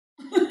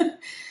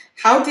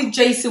How did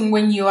Jason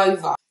win you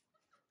over?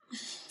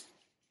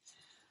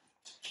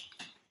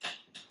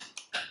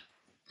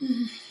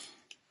 Can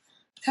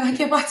I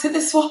get back to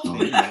this one?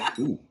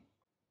 Ooh.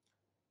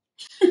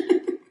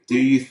 Do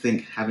you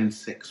think having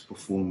sex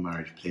before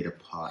marriage played a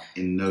part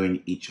in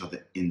knowing each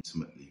other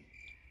intimately?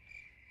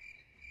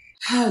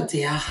 Oh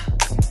dear.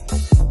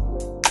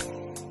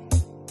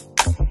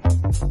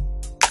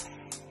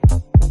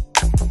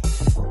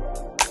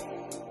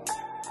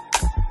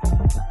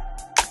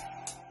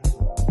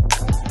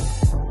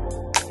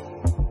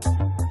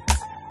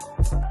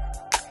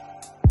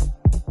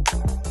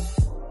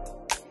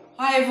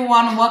 Hi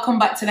everyone, and welcome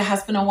back to the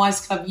Husband and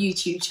Wives Club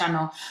YouTube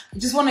channel. I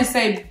just want to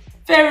say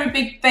very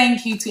big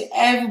thank you to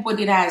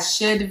everybody that has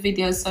shared the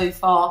video so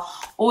far,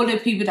 all the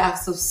people that have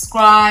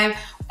subscribed,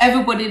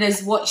 everybody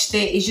that's watched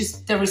it. It's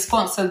just, the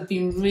response has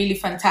been really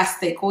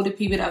fantastic. All the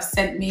people that have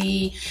sent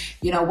me,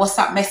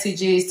 WhatsApp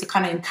messages to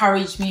kind of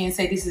encourage me and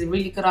say this is a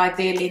really good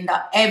idea,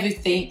 Linda,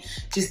 everything.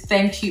 Just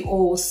thank you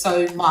all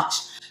so much.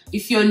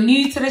 If you're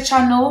new to the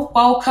channel,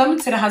 welcome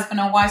to the Husband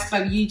and Wives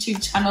Club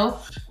YouTube channel.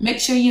 Make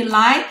sure you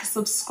like,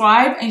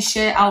 subscribe and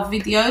share our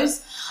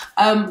videos.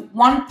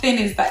 One thing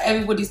is that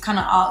everybody's kind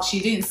of asked,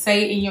 you didn't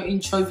say in your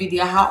intro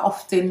video how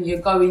often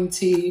you're going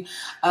to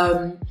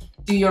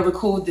do your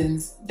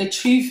recordings. The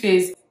truth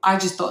is, I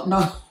just don't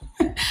know.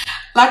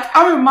 Like,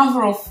 I'm a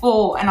mother of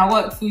 4 and I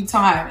work full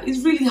time. It's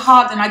really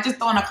hard and I just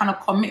don't want to kind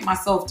of commit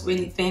myself to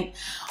anything.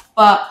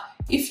 But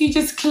if you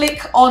just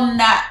click on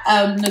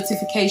that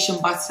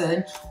notification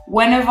button,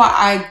 whenever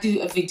I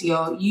do a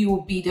video, you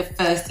will be the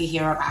first to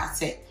hear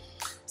about it.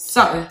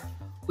 So,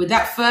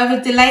 without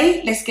further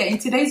delay, let's get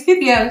into today's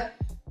video.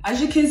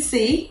 As you can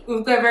see,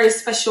 we've got a very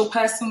special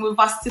person with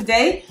us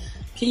today.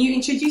 Can you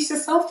introduce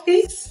yourself,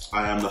 please?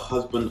 I am the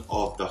husband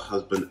of the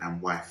Husband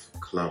and Wife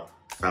Club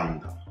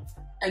founder.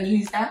 And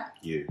who's that?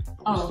 You,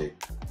 obviously.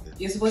 Oh,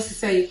 you're supposed to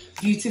say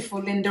beautiful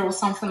Linda or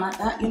something like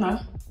that,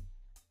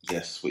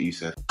 Yes, what you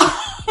said.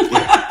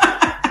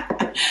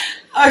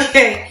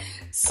 Okay,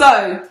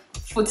 so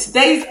for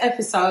today's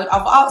episode,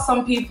 I've asked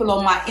some people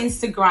on my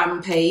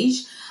Instagram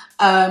page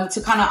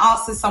to kind of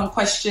answer some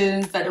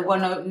questions that they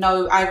want to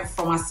know either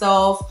from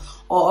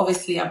myself or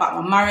obviously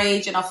about my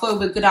marriage. And I thought it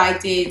would be a good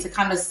idea to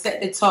kind of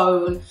set the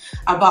tone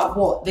about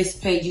what this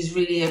page is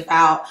really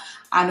about.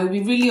 And it would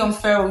be really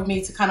unfair of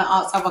me to kind of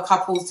ask other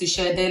couples to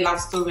share their love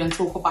story and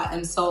talk about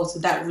themselves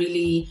without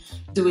really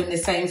doing the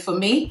same for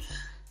me.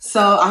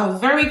 So I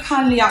have very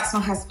kindly asked my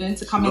husband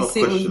to come and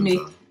sit with me.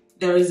 Though.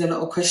 There is a lot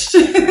of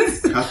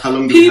questions. How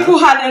long do People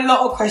had a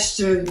lot of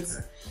questions.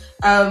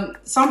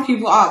 Some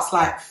people asked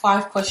like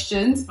 5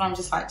 questions, but I'm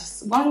just like,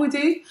 just one will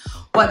do.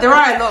 But there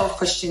are a lot of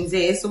questions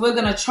here. So we're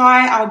going to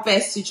try our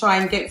best to try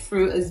and get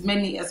through as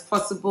many as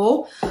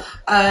possible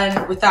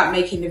without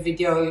making the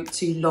video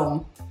too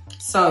long.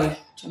 So, do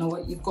you know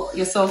what you've got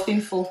yourself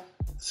in for?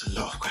 It's a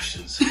lot of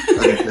questions.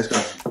 Okay, let's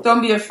go.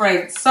 Don't be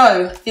afraid.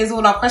 So, here's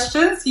all our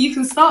questions. You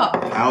can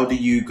start. How do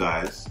you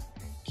guys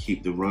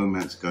keep the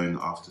romance going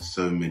after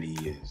so many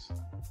years?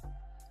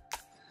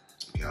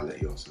 Okay, I'll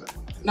let you answer that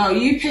one. No,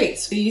 you picked,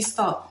 so you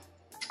start.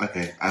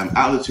 Okay,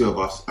 out of the two of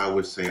us, I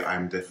would say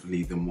I'm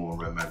definitely the more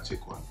romantic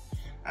one.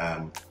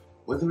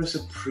 Whether it's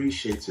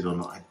appreciated or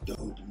not, I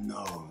don't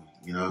know.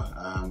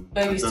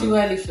 Maybe it's too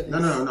early for this.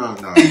 No.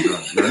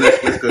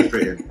 Let's go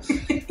straight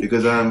in.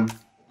 Because,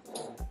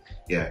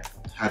 yeah,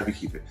 how do we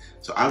keep it?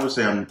 So I would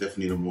say I'm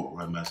definitely the more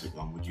romantic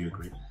one. Would you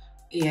agree?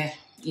 Yeah,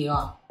 you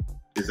are.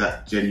 Is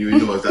that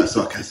genuine or is that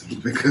sarcasm?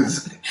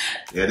 Because,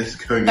 yeah, this is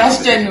going.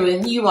 That's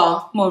genuine. You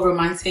are more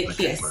romantic,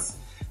 okay, yes. Right.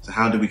 So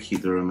how do we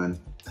keep the romance?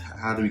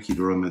 How do we keep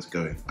the romance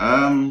going?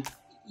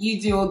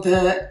 You do all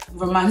the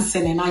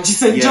romancing and I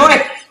just enjoy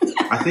it.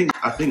 I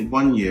think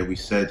one year we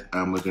said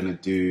we're gonna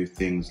do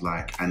things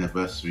like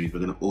anniversaries. We're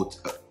gonna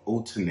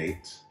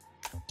alternate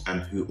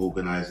and who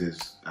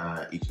organises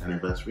each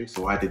anniversary.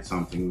 So I did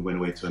something. We went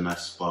away to a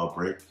nice spa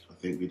break. I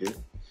think we did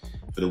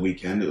for the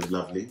weekend. It was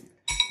lovely.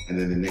 And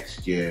then the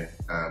next year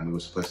we were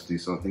supposed to do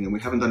something, and we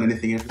haven't done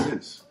anything ever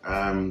since.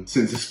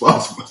 Since the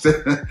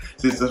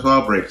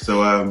spa break.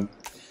 So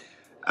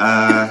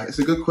it's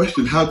a good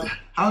question.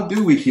 How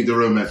do we keep the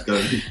romance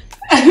going?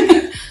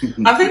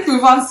 I think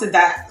we've answered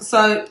that.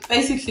 So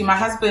basically, my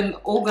husband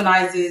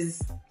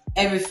organises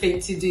everything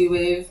to do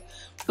with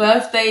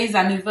birthdays,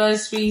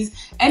 anniversaries,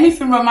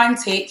 anything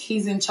romantic.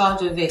 He's in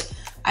charge of it,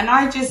 and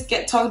I just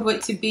get told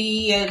what to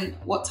be and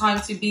what time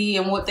to be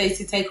and what day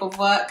to take off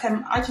work,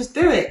 and I just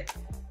do it.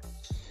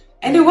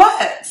 And it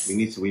works. We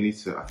need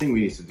to. I think we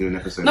need to do an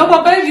episode. No,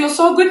 but babe, you're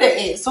so good at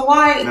it. So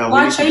why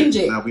change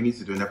it? No, we need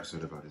to do an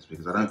episode about this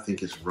because I don't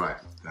think it's right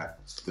that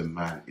the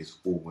man is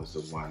always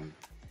the one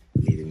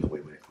leading the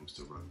way when it comes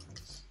to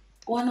romance.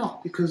 Why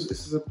not? Because it's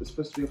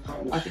supposed to be a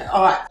partnership. Okay,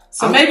 all right.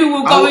 So maybe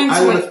we'll go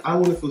into it. I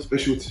want to feel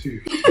special too.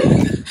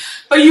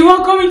 But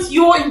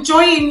you're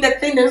enjoying the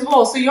thing as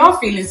well, so you are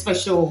feeling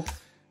special.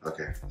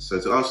 Okay, so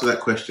to answer that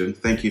question,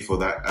 thank you for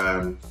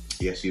that.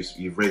 Yes,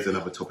 you've raised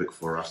another topic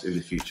for us in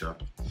the future.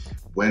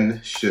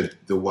 When should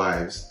the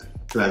wives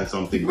plan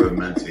something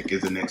romantic.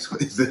 Is the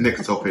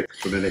next topic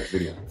for the next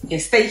video. Yeah,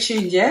 stay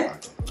tuned, yeah?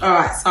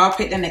 Alright, so I'll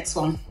pick the next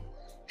one.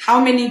 How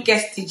many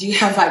guests did you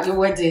have at your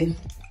wedding?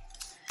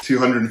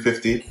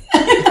 250.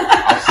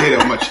 I'll say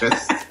that on my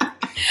chest.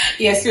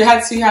 Yes, we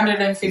had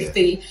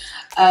 250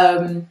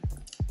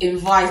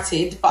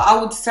 invited, but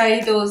I would say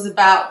there was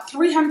about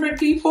 300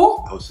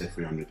 people. I would say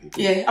 300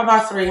 people. Yeah,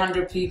 about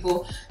 300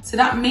 people. So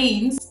that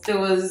means there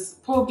was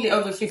probably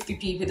over 50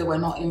 people that were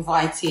not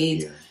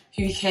invited,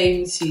 who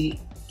came to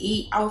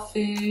eat our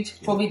food,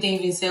 probably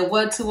didn't even say a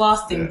word to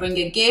us, didn't bring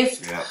a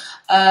gift.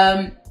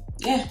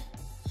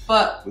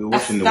 But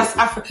that's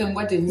African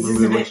weddings,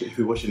 isn't it? If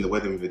we were watching the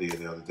wedding video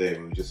the other day,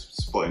 we were just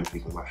spotting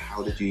people like,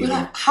 how did you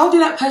how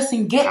did that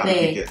person get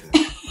there?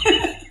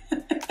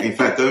 In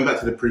fact, going back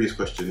to the previous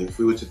question, if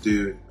we were to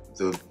do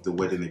the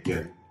wedding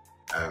again,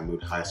 we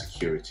would hire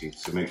security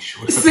to make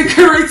sure.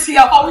 Security,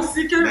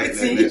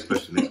 security. Next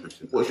question.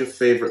 What's your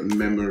favourite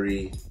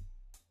memory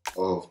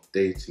of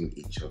dating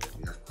each other?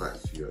 We have quite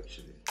a few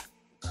actually.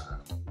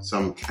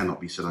 Some cannot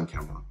be said on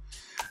camera.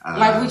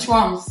 Like which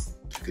ones?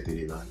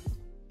 Piccadilly line.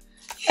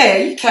 Yeah,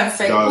 you can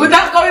say.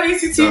 Without going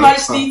into too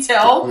much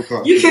detail,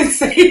 you can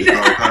say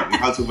that. We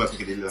can't talk about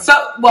Piccadilly line.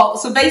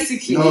 So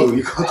basically. No,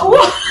 you can't.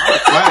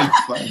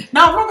 Fine.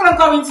 No, I'm not going to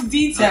go into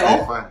detail.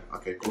 Okay, fine.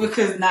 Okay, cool.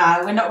 Because we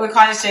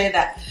can't share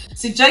that.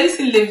 So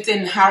Jason lived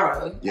in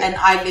Harrow and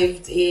I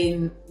lived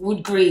in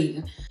Wood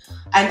Green.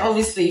 And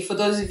obviously, for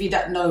those of you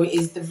that know, it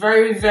is the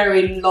very,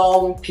 very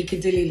long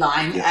Piccadilly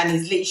line and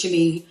is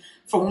literally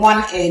from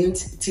one end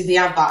to the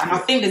other. And I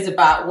think there's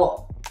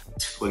about,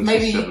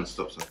 27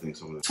 stops, I think.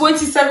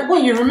 27?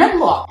 Well, you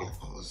remember?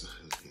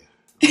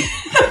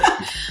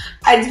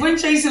 And when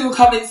Jason would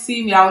come and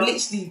see me, I would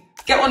literally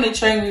get on the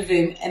train with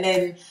him and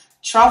then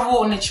travel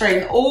on the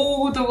train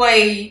all the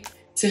way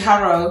to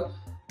Harrow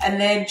and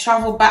then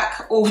travel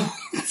back all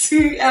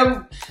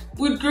to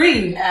Wood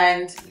Green.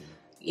 And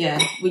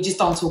we just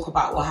don't talk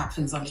about what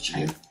happens on the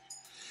train.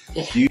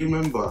 Yeah. Do you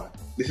remember,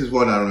 this is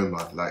what I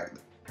remember,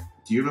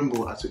 do you remember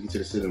when I took you to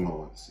the cinema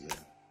once? Yeah.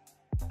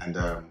 And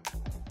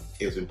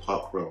it was in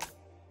Park Row,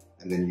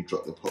 and then you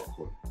dropped the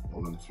popcorn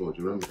all on the floor.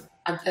 Do you remember that?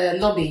 At the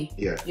lobby?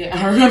 Yeah. Yeah,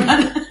 I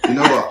remember. You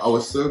know what? I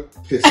was so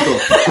pissed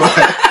off.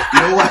 You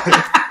know why?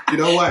 You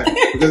know why?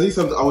 Because these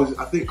times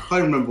I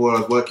can't remember where I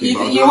was working.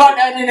 You weren't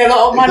earning a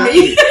lot of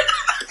money.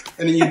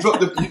 And then you dropped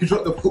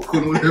the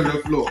popcorn all over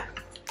the floor.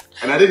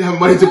 And I didn't have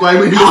money to buy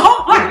any more.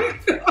 Oh my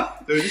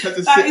God. So we just had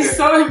to that sit is there.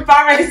 So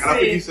embarrassing. And I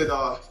think you said,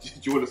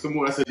 do you want some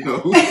more? I said,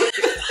 no.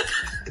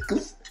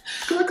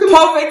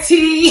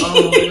 Poverty.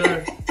 Oh,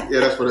 man. Yeah,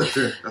 that's what I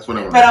said. That's what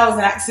I remember. But that was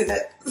an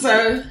accident.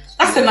 So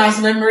that's a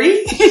nice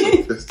memory.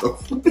 So pissed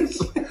off.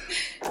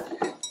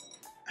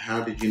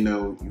 How did you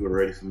know you were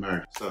ready for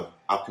marriage? So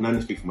I can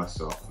only speak for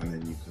myself and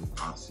then you can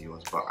answer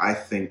yours. But I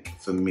think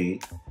for me,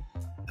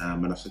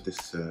 and I've said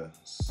this to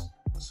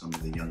some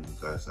of the younger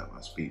guys that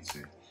I speak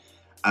to,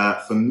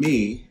 for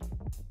me,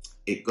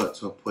 it got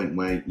to a point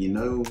where, you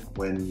know,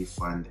 when you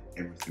find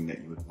everything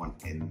that you would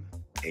want in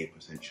a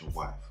potential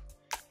wife,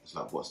 it's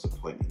like, what's the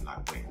point in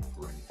waiting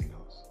for anything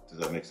else? Does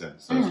that make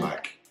sense? So it's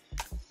like,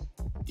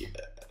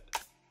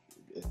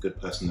 a good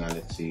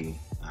personality,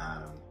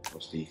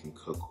 obviously you can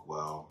cook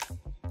well,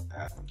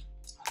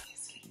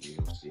 you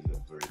obviously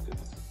look very good.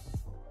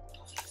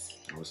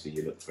 Obviously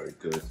you look very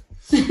good.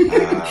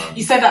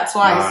 You said that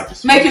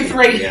twice. Make it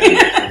 3.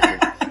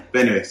 Yeah.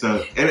 But anyway,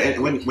 so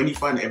when you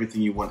find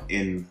everything you want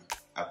in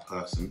a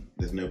person,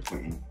 there's no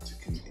point in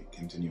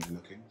continuing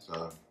looking.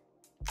 So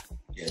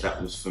yeah,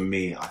 that was for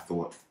me. I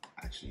thought,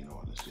 actually, you know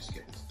what, let's just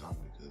get this done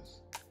because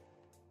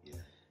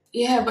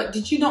yeah, but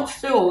did you not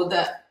feel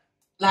that,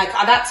 like,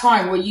 at that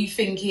time, were you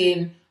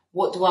thinking,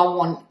 what do I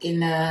want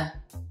in a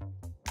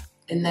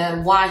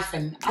wife?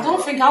 And I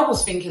don't think I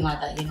was thinking like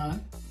that, you know.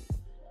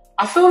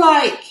 I feel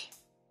like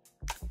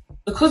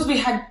because we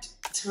had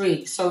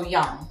Tariq so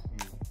young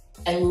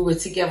and we were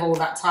together all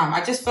that time,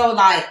 I just felt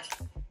like,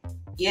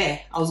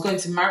 I was going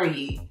to marry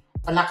you.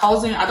 But like,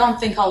 I don't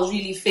think I was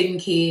really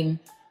thinking,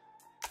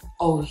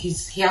 oh, he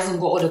hasn't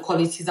got all the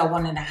qualities I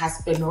want in a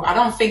husband. Or I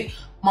don't think,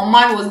 my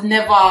mind was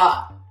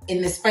never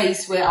in the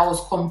space where I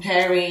was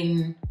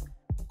comparing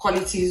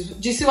qualities.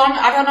 Do you see what I mean?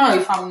 I don't know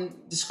if I'm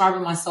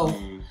describing myself.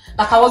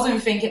 Like, I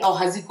wasn't thinking, oh,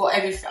 has he got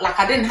everything? Like,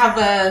 I didn't have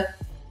a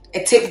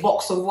tick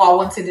box of what I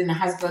wanted in a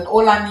husband.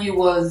 All I knew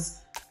was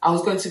I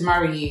was going to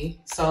marry you.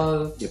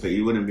 So yeah, but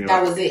you wouldn't be.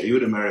 That was it. You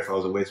wouldn't marry if I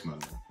was a waste man.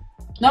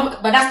 No,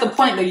 but that's the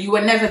point though. You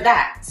were never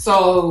that.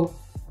 So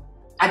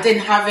I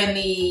didn't have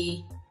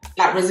any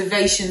like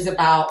reservations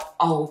about,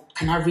 oh,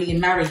 can I really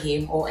marry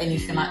him or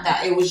anything like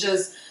that. It was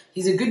just,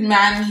 he's a good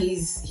man.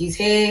 He's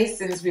here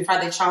since we've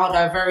had a child,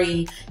 our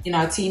very,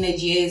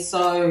 teenage years.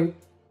 So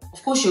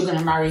of course you're going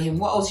to marry him.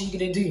 What else are you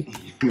going to do?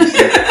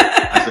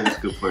 I think that's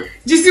a good point.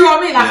 Do you see what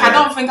I mean? Like, I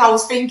don't think I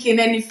was thinking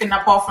anything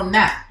apart from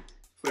that.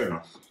 Fair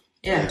enough.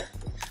 Yeah.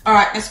 All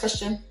right, next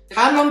question.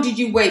 How long did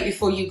you wait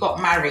before you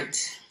got married?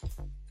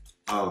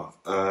 Oh,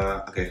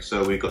 okay.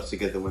 So we got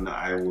together when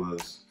I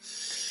was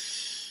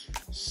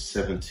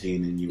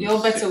 17 and you were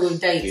You're better 16.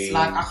 with dates,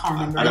 like I can't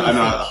remember.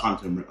 I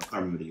can't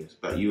remember the years,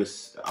 but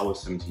I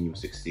was 17, you were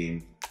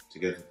 16,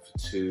 together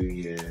for 2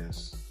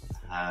 years,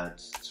 had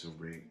to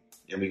ring,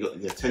 and we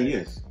got 10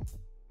 years,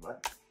 right?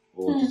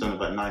 Or just done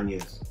about 9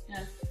 years.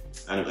 Yeah.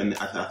 And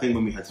I think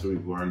when we had to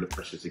ring, we were under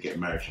pressure to get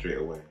married straight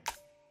away,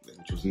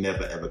 which was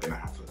never ever going to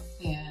happen.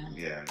 Yeah.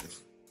 Yeah.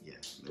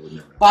 It would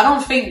never happen. But I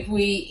don't think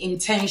we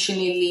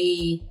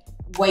intentionally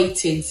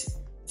waited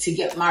to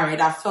get married.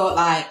 I felt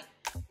like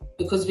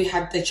because we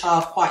had the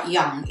child quite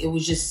young, it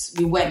was just,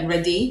 we weren't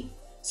ready.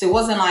 So it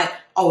wasn't like,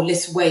 oh,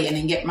 let's wait and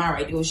then get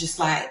married. It was just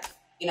like,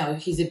 you know,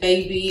 he's a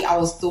baby. I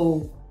was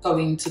still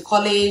going to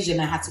college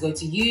and I had to go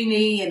to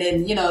uni, and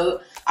then, you know,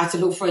 I had to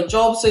look for a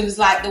job. So it was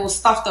like there was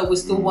stuff that we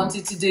still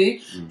wanted to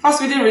do.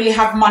 Plus we didn't really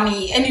have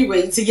money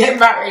anyway to get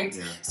married.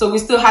 Yeah. So we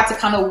still had to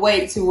kind of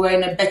wait till we're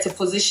in a better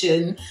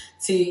position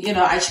to, you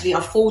know, actually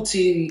afford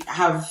to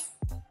have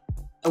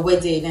a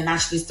wedding and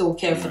actually still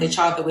care for the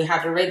child that we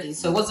had already.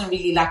 So it wasn't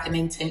really like an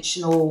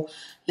intentional,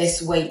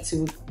 let's wait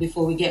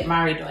before we get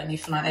married or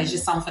anything like that. It's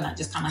just something that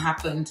just kind of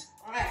happened.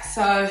 All right,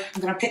 so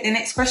I'm going to pick the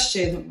next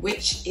question,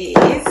 which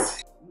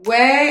is,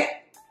 where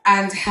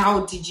and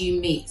how did you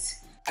meet?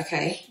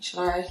 Okay, should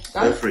I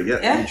go? Go for it,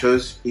 yeah. You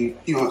chose, you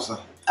answer.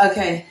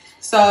 Okay,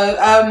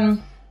 so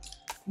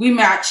we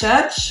met at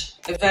church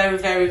a very,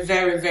 very,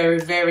 very, very,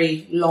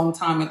 very long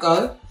time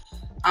ago.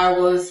 I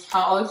was,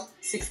 how old?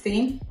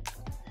 16?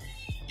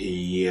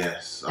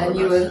 Yes. And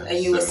you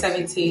were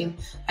 17,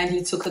 and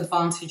he took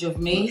advantage of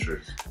me. Not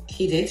true.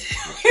 He did.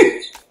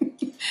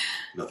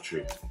 Not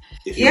true.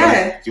 Do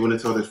you want to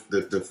tell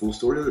the full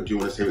story, or do you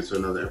want to save it to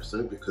another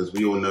episode? Because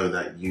we all know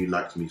that you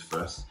liked me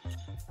first.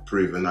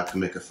 Proven. I can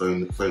make a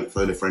phone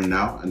a friend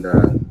now and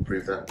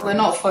prove that. We're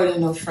not phoning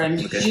no friend.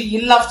 Okay.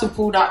 You love to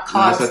pull that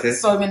card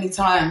so many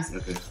times.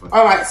 Okay, it's fine.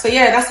 All right, so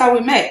yeah, that's how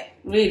we met,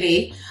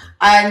 really.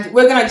 And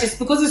we're going to just,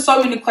 because there's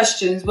so many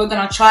questions, we're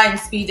going to try and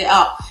speed it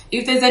up.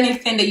 If there's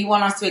anything that you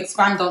want us to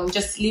expand on,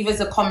 just leave us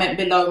a comment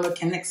below and we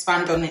can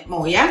expand on it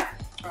more, yeah?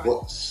 Right.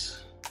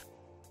 What's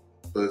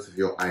both of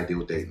your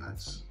ideal date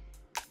nights?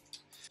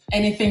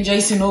 Anything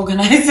Jason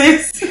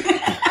organises.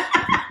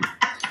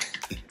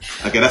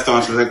 Okay, that's the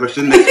answer to that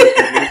question. Next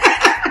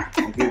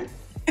question,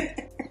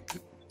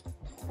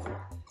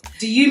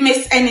 Do you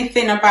miss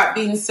anything about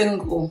being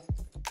single?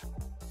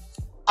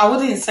 I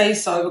wouldn't say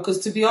so, because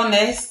to be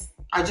honest,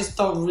 I just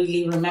don't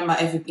really remember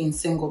ever being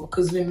single,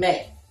 because we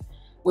met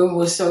when we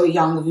were so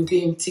young. We've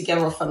been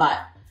together for like,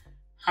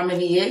 how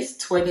many years?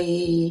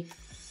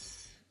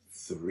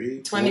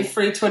 23,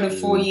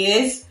 24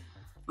 years.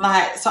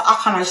 Like, so I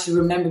can't actually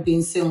remember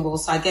being single.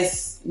 So I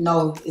guess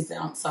no is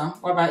the answer.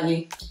 What about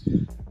you?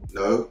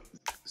 No,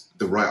 it's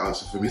the right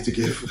answer for me to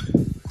give.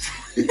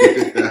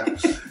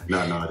 No,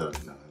 I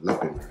don't. No, I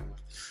love being married.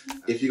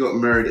 If you got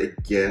married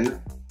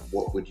again,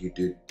 what would you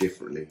do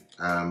differently?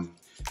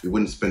 We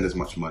wouldn't spend as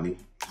much money,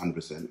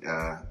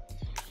 100%.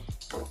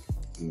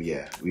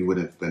 Yeah, we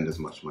wouldn't spend as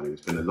much money. We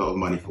spend a lot of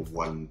money for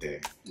one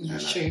day, and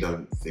I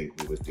don't think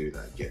we would do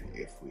that again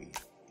if we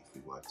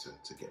were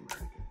to get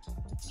married again.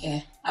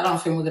 Yeah, I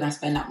don't think we're gonna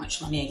spend that much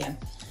money again.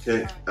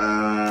 Okay,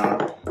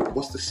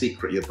 what's the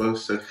secret? You're both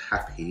so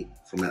happy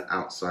from an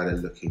outsider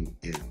looking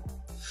in.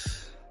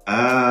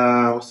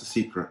 What's the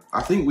secret?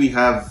 I think we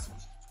have,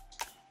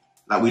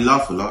 like, we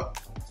laugh a lot.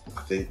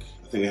 I think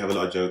we have a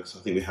lot of jokes.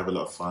 I think we have a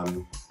lot of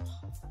fun.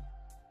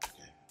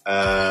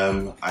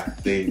 I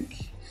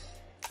think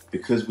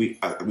because we've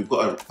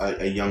got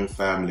a young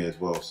family as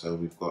well, so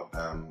we've got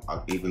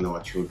even though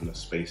our children are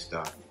spaced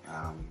out,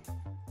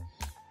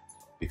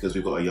 because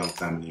we've got a young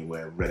family and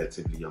we're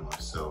relatively young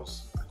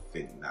ourselves, I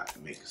think that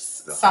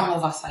makes some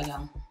of us are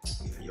young.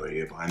 Yeah,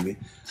 you're behind me.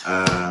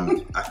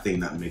 I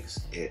think that makes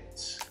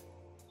it.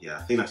 Yeah,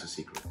 I think that's a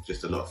secret.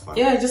 Just a lot of fun.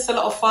 Yeah, just a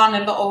lot of fun,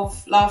 a lot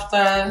of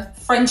laughter,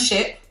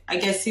 friendship. I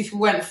guess if we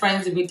weren't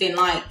friends and we didn't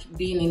like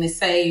being in the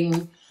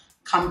same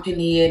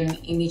company and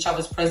in each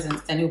other's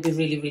presence, then it would be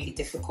really, really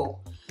difficult.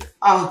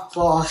 Oh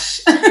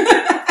gosh.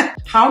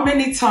 How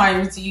many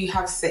times do you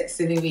have sex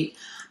in a week?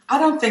 I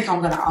don't think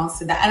I'm going to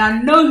answer that. And I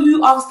know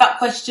who asked that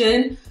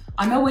question.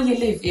 I know where you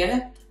live,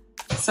 yeah?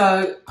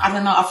 So, I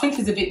don't know. I think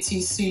it's a bit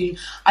too soon.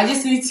 I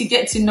just need to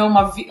get to know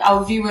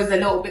our viewers a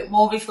little bit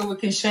more before we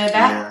can share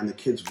that. Yeah, and the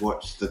kids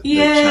watch the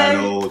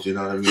channel, do you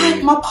know what I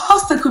mean? My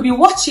pastor could be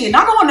watching.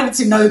 I don't want them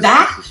to know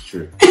that. This is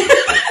true.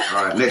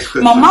 All right, next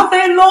question. My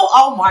mother-in-law?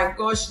 Oh my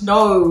gosh,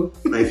 no.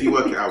 Now, if you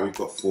work it out, we've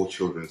got 4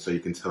 children, so you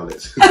can tell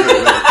it.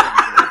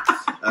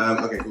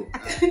 Okay, cool.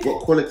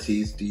 What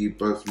qualities do you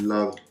both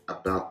love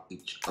about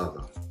each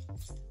other?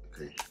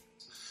 Okay.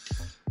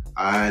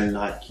 I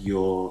like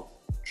your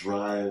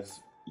drive,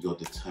 your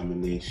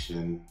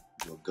determination,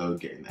 your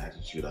go-getting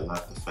attitude. I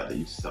like the fact that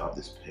you set up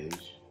this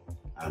page.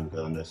 And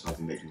I know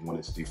something that you've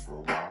wanted to do for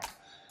a while.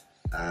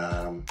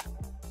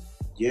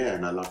 Yeah,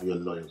 and I love your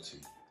loyalty.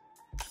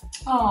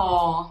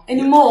 Oh,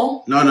 any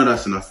more? No,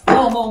 that's enough.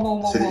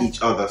 More. To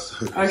each other.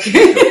 So.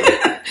 Okay.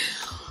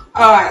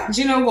 All right.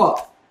 Do you know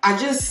what?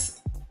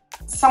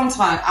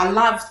 Sometimes I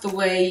love the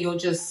way you're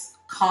just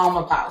calm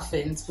about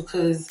things,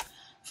 because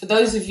for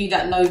those of you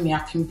that know me, I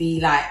can be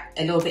like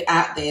a little bit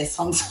out there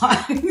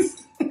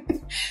sometimes.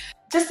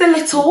 Just a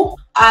little.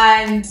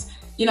 And,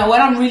 you know, when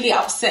I'm really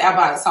upset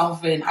about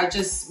something, I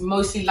just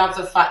mostly love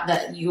the fact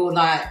that you're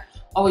like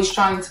always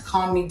trying to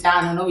calm me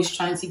down and always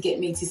trying to get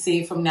me to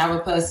see it from the other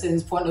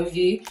person's point of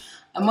view.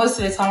 And most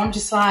of the time I'm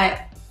just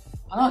like,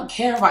 I don't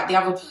care about the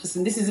other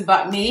person. This is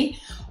about me.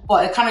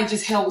 But it kind of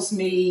just helps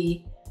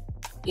me,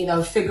 you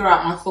know, figure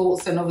out my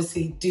thoughts and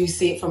obviously do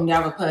see it from the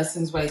other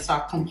person's way. So I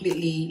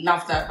completely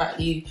love that about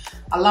you.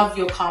 I love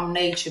your calm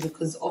nature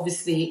because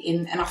obviously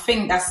and I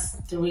think that's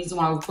the reason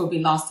why we probably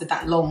lasted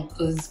that long,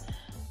 because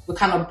we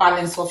kind of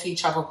balance off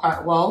each other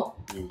quite well.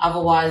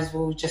 Otherwise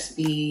we'll just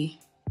be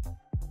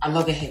at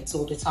loggerheads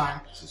all the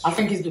time. I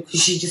think it's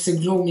because you just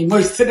ignore me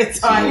most of the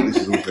time.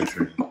 This is also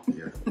true.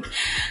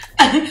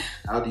 Yeah.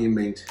 How do you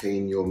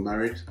maintain your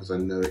marriage? Because I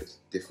know it's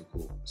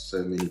difficult.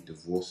 So many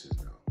divorces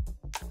now.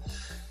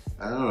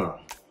 I don't know.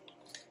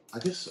 I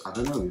guess, I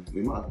don't know,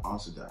 we might have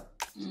answered that.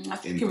 I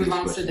think we've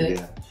answered it.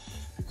 Yeah.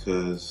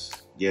 Because,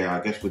 yeah,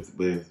 I guess with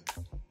the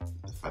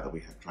fact that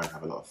we try and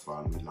have a lot of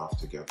fun, we laugh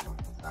together.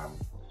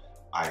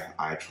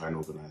 I try and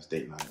organise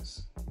date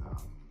nights.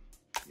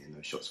 Yeah,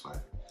 no shots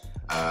fired.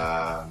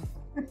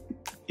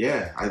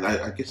 Yeah,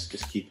 I guess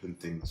just keeping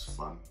things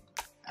fun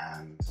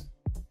and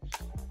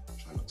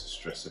try not to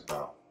stress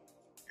about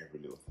every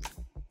little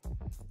thing.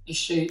 You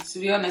should. To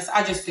be honest,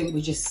 I just think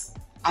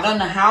I don't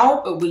know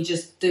how, but we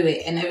just do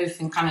it and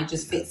everything kind of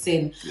just fits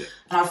in. Yeah.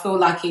 And I feel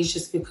like it's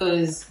just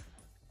because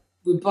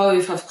we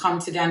both have come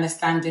to the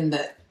understanding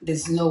that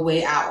there's no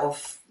way out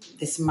of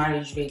this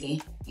marriage,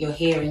 really. You're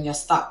here and you're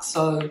stuck.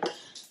 So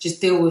just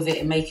deal with it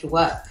and make it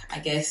work, I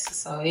guess.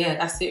 So yeah,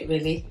 that's it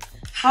really.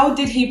 How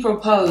did he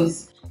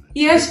propose?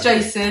 Yes,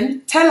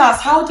 Jason, tell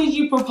us, how did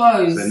you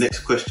propose? The next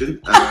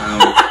question.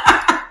 No.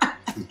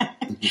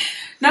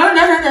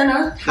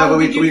 How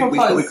did you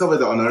propose? We covered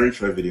that on our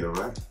intro video,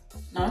 right?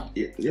 No?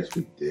 Yeah, yes,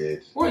 we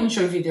did. What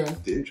intro video?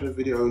 The intro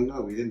video?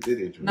 No, we didn't do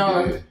the intro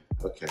video.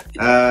 No. Okay.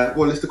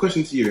 Well, it's the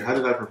question to you. How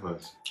did I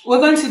propose? We're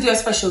going to do a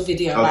special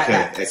video like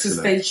that, excellent.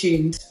 So stay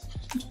tuned.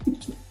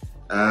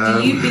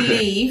 Do you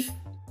believe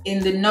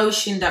in the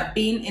notion that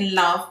being in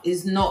love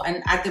is not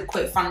an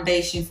adequate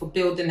foundation for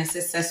building a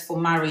successful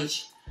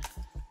marriage?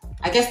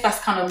 I guess that's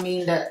kind of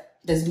mean that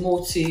there's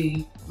more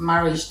to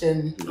marriage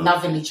than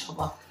loving each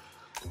other.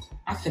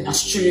 I think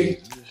that's true.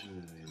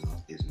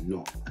 It's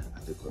not an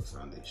adequate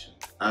foundation.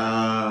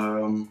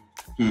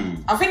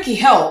 I think it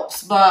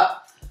helps,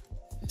 but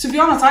to be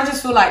honest, I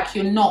just feel like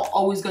you're not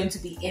always going to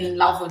be in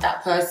love with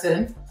that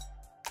person.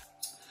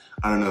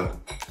 I don't know.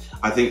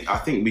 I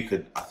think we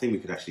could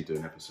actually do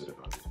an episode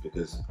about this,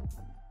 because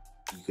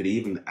you could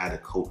even add a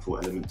cultural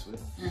element to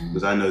it.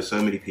 Because I know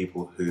so many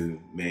people who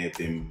may have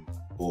been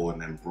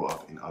born and brought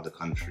up in other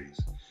countries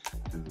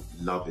who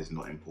love is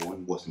not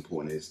important. What's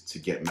important is to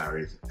get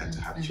married and to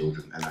have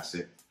children, and that's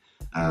it.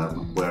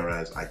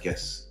 Whereas I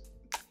guess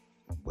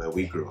where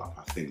we grew up,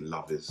 I think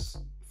love is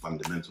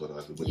fundamental,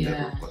 otherwise we would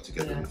never have got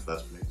together in the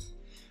first place.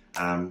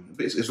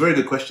 But it's a very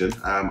good question.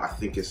 I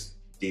think it's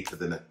deeper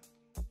than a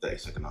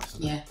 30-second answer.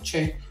 Yeah,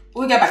 true.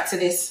 We'll get back to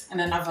this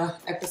in another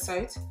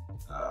episode.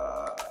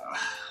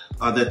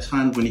 Are there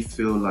times when you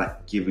feel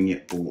like giving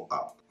it all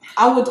up?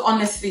 I would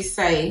honestly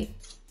say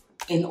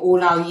in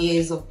all our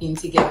years of being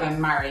together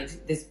and married,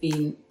 there's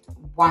been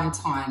one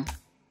time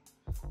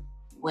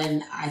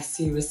when I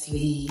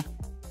seriously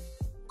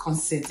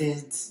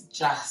considered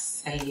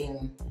just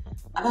saying,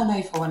 I don't know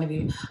if I want to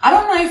be, I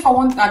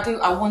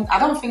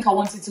don't think I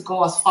wanted to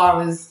go as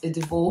far as a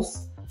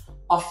divorce.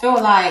 I feel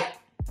like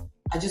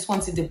I just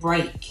wanted a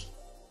break.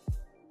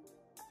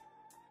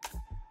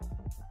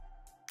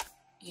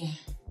 Yeah.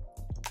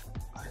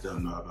 I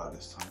don't know about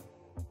this time.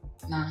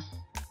 No.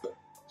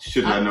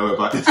 Should I know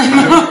about this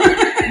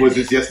time? Was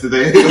this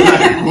yesterday?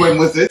 When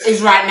was it?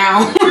 It's right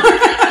now.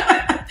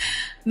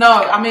 No,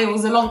 I mean, it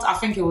was I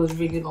think it was a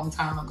really long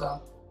time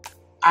ago.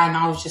 And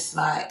I was just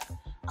like,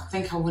 I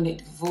think I want a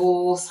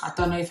divorce. I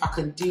don't know if I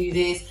can do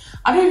this.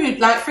 I don't even,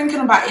 like, thinking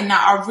about it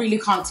now, I really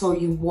can't tell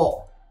you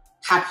what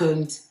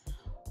happened.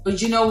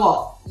 But you know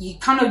what? You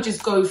kind of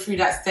just go through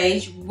that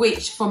stage,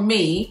 which for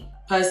me,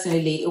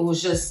 personally, it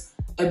was just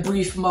a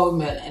brief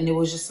moment. And it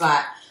was just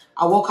like,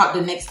 I woke up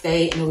the next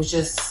day and it was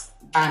just,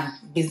 bam,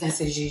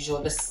 business as usual.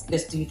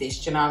 Let's do this,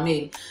 do you know what I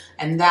mean?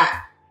 And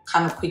that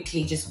kind of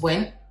quickly just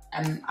went.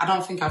 And I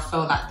don't think I've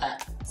felt like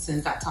that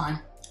since that time.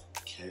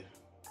 Okay.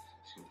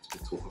 So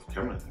let's talk off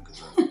camera then,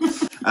 because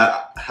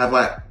I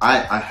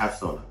have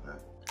felt like that.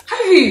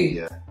 Have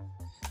you?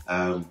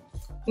 Yeah.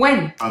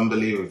 When?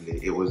 Unbelievably,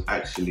 it was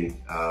actually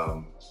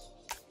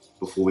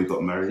before we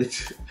got married.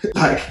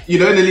 Like, you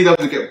know, in the lead up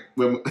to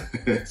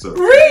get sorry.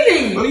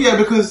 Really? Oh yeah,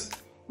 because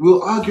we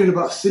were arguing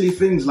about silly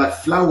things like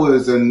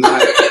flowers and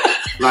like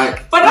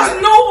But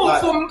that's normal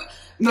for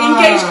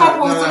engaged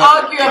couples to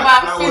argue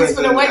about things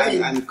for the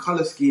wedding. And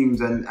colour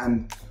schemes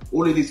and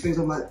all of these things.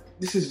 I'm like,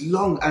 this is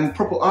long and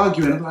proper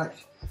arguing. I'm like,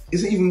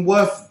 is it even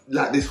worth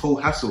like this whole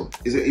hassle?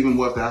 Is it even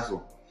worth the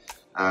hassle?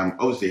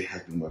 Obviously it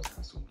has been worth the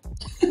hassle.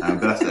 But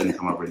that's the only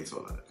time I've really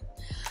felt like that.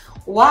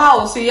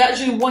 Wow, so you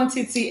actually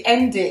wanted to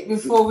end it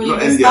before we Not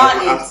even end it.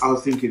 started? I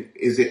was thinking,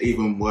 is it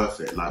even worth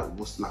it? Like,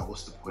 what's the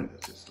point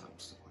of this? Like,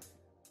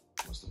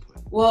 what's the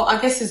point? Well, I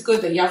guess it's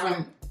good that you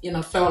haven't,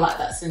 felt like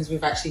that since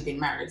we've actually been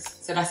married.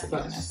 So that's a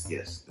bonus.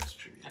 Yes, that's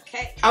true. Yes.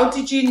 Okay. How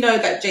did you know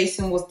that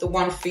Jason was the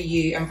one for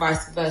you and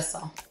vice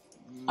versa?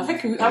 I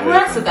think we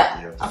answered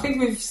that. Yeah. I think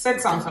we've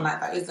said something like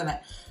that, isn't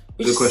it?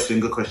 Good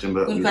question.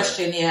 But good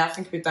question. Yeah, I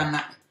think we've done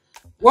that.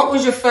 What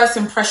was your first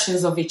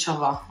impressions of each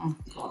other? Oh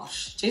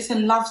gosh,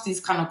 Jason loves these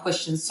kind of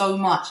questions so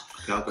much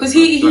because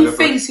he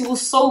thinks he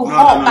was so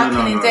hot back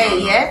in the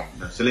day. Yeah.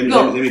 So let me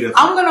go.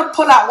 I'm gonna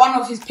pull out one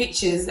of his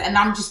pictures and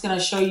I'm just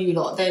gonna show you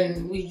lot.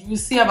 Then we'll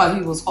see about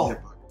who was hot.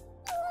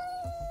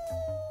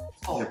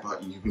 Yeah,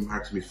 but you've been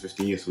married to me for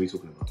 15 years, so what are you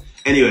talking about?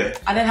 Anyway,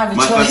 I didn't have a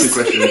choice.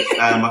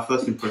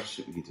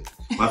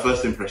 My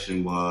first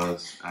impression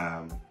was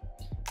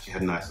she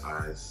had nice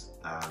eyes.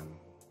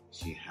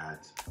 She had.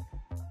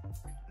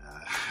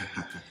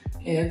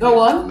 Yeah, go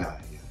on. Yeah.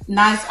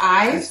 Nice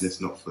eyes. It's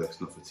not for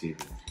TV.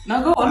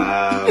 No, go on.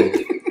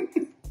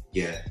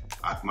 Yeah,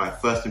 my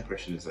first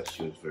impression is that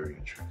she was very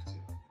attractive.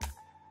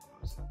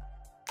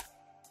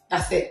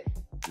 That's it.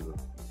 You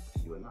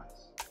were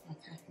nice.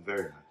 Okay.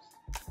 Very nice.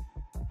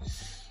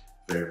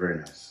 Very, very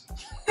nice.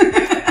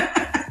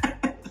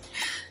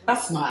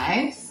 That's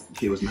nice.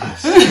 He was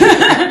nice.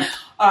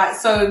 Alright,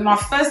 so my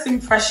first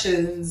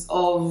impressions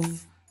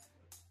of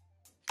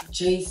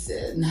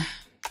Jason,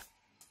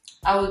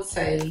 I would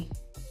say,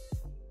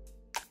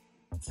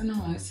 I don't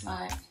know, it's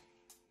like,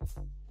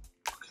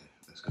 okay,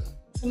 let's go.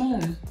 I don't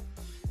know.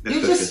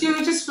 You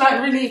were just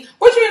like really,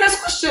 what do you mean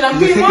next question? I'm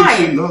doing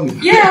mine.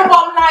 Yeah, but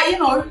I'm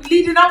like,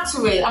 leading up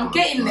to it. I'm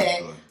getting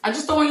there. I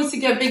just don't want you to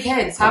get big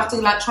heads. I have to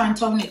like try and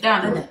tone it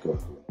down, innit?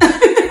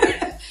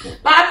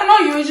 Like, I don't know,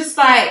 you were just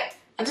like,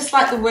 I just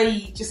like the way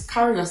you just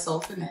carry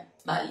yourself, innit?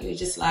 Like, you were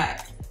just like...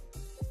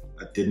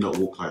 I did not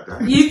walk like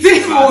that. You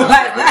did walk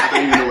like that. I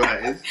don't even know what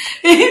that is.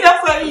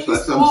 That's how you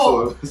used to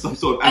walk. Some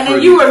sort of and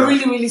then you were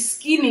really, really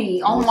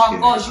skinny. Oh my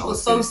gosh, you were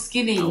so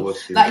skinny.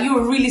 Like, you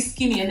were really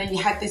skinny and then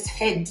you had this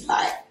head,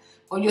 like,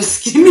 on your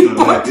skinny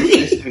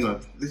body. Hang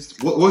on.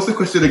 What's the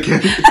question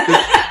again?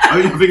 I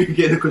don't even think you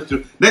get the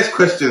question. Next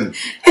question.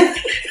 What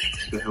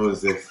the hell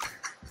is this?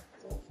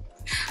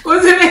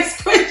 What's the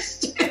next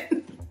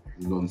question?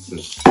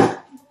 Nonsense.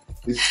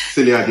 Whose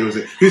silly idea was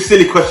it? Whose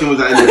silly question was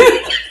that anyway?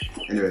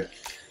 Anyway.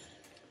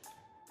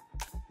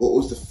 What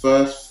was the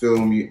first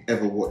film you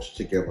ever watched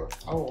together?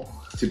 Oh.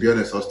 To be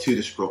honest, I was too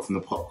distraught from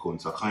the popcorn,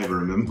 so I can't even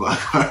remember.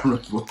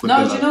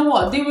 No, do you know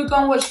what? Did we go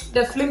and watch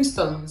the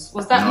Flintstones?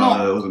 Was that not?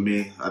 No, it wasn't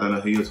me. I don't know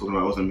who you're talking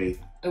about. It wasn't me.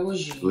 It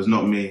was you. It was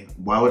not me.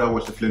 Why would I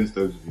watch the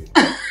Flintstones with you?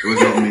 It was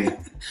not me.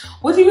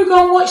 What did we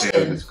go and watch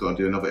then? Let's go and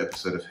do another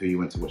episode of who you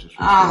went to watch the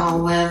Flintstones.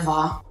 Oh,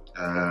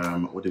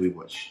 whatever. What did we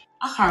watch?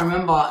 I can't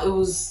remember. It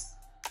was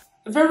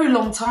a very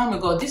long time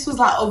ago. This was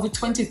like over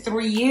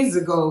 23 years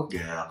ago.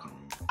 Yeah,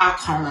 I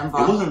can't remember.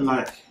 It wasn't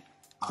like,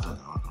 I don't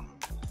know, I can't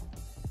remember.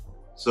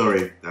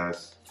 Sorry,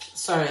 guys.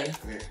 Sorry.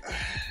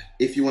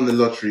 If you won the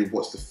lottery,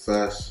 what's the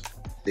first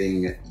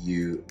thing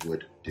you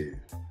would do?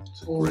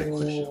 It's a great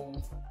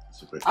question.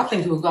 It's a great question. I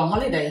think we would go on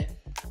holiday.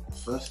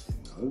 First thing,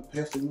 no,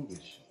 pay off the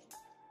mortgage.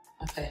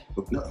 Okay.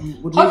 No,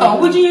 hold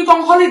on, would you go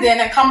on holiday and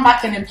then come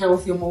back and then pay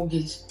off your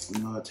mortgage?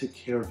 No, take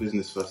care of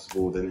business first of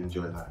all, then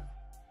enjoy life.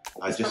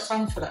 I just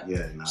time for that.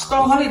 Yeah, no. Just go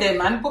on holiday,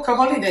 man. Book a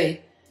holiday.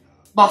 No.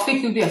 But I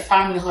think it would be a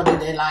family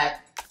holiday, like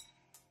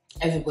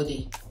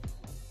everybody.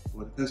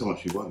 Well, it depends how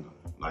much you want,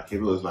 though. Like if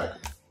it was like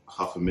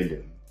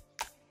 $500,000,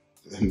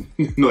 then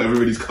not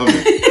everybody's coming.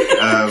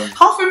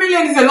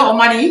 $500,000 is a lot of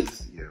money.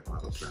 Yeah, but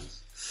I got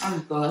friends.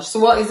 Oh gosh. So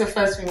what is the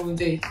first thing we'll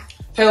do?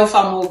 Pay off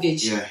our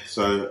mortgage. Yeah.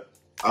 So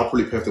I'll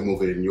probably pay off the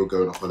mortgage, and you'll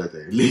go on a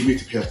holiday. Leave me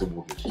to pay off the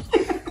mortgage.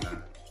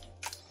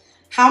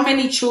 How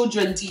many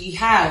children do you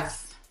have?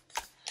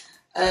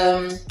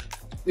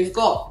 We've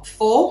got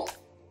 4.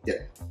 Yeah.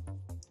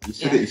 You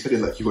said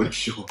it like you weren't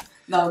sure.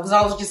 No, because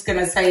I was just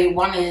gonna say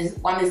one is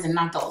an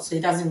adult, so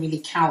it doesn't really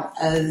count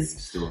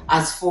as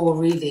 4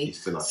 really.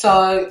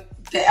 So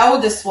the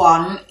eldest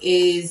one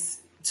is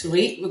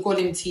Tariq. We call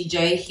him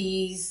TJ.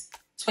 He's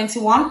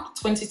 21,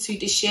 22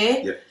 this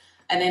year. Yeah.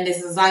 And then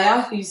there's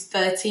Isaiah, who's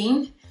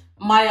 13.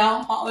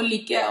 Maya, my only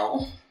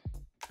girl,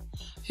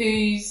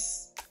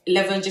 who's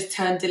 11, just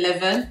turned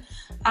 11.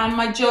 And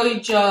my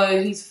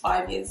Jojo, who's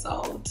 5 years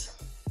old.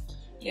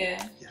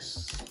 Yeah.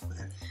 Yes.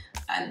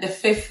 And the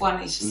 5th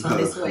one is just on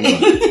this way.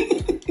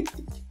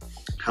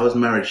 How has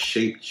marriage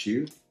shaped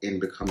you in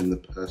becoming the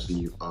person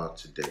you are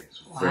today?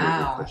 It's a very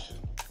good question.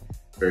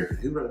 Very good.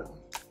 Who wrote that one?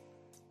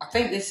 I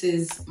think this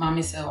is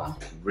Mami Sewa.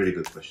 Really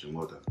good question.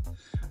 Well done.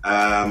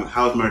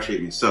 How has marriage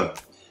shaped me? So,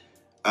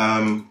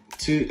 I'm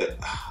going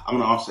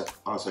to answer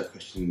that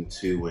question in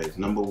 2 ways.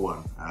 Number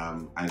one,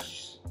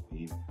 as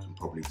you can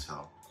probably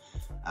tell,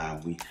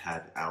 we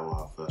had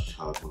our first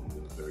child when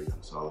we were very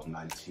young. So I was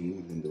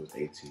 19, Linda was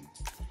 18.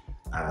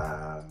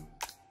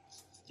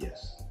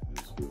 Yes,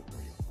 we were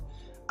very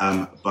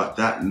young. But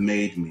that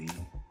made me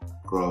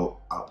grow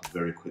up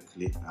very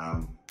quickly.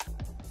 I'm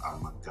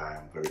a guy,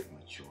 I'm very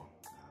immature,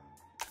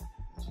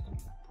 as you can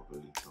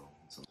bullied or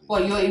something.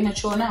 What, you're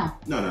immature now?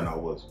 No, I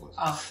was.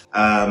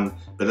 Oh.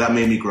 But that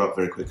made me grow up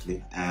very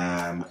quickly.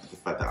 The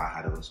fact that I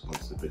had a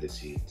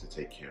responsibility to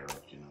take care of,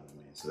 you know what I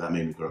mean? So that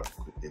made me grow up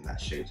quickly, and that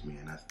shaped me.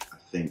 And I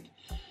think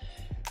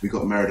we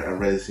got married at a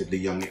relatively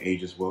young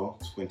age as well,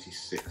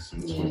 26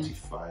 and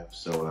 25.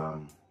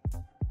 So,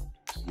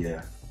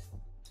 yeah.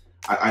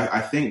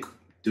 I think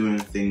doing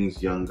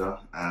things younger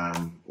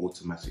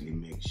automatically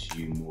makes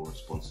you more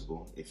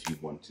responsible if you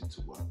wanted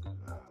to work.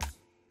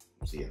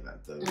 So yeah,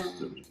 those are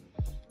the reasons.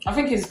 I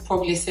think it's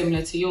probably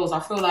similar to yours.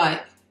 I feel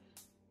like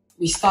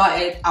we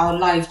started our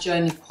life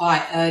journey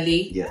quite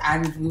early,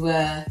 and we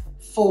were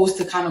forced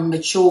to kind of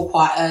mature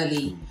quite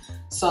early.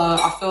 So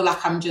I feel like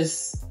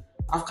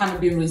I've kind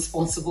of been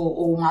responsible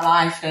all my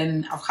life,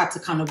 and I've had to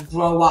kind of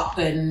grow up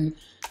and,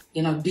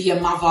 you know, be a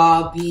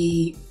mother,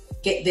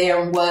 get there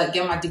and work,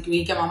 get my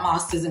degree, get my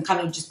master's, and kind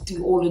of just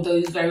do all of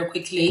those very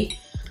quickly.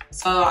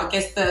 So I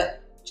guess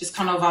that just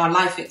kind of our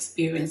life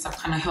experience have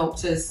kind of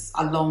helped us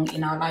along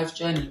in our life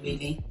journey,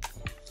 really.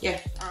 Yeah,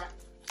 all right.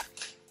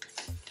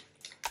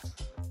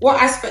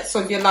 What aspects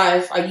of your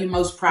life are you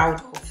most proud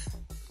of?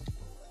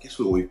 I guess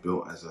what we've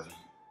built as a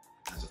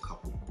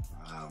couple.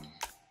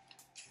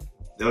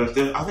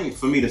 I think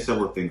for me there's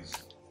several things.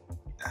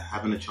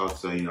 Having a child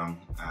so young,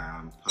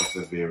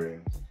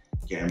 persevering,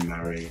 getting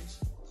married,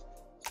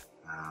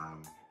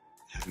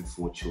 having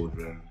 4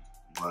 children,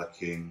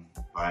 working,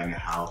 buying a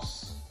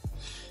house,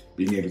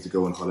 being able to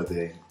go on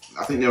holiday.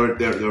 I think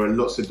there are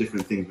lots of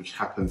different things which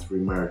happen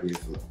through marriage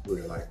where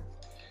you're like,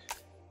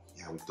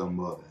 yeah, we've done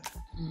well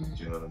there.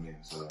 Do you know what I mean?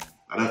 So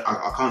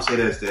I can't say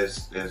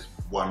there's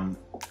one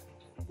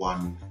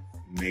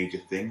major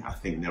thing. I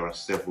think there are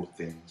several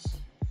things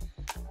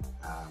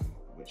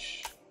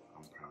which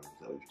I'm proud of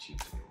that we've achieved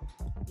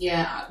together.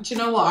 Yeah, do you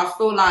know what? I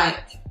feel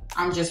like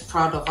I'm just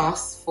proud of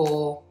us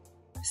for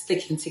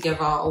sticking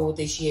together all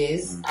these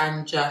years,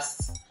 and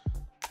just,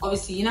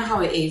 obviously, you know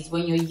how it is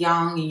when you're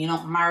young and you're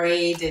not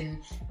married, and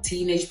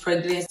teenage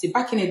pregnancy.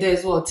 Back in the day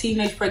as well,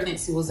 teenage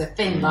pregnancy was a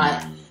thing.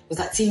 Like, it was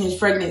like teenage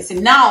pregnancy.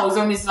 Now it's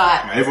almost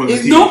like everyone's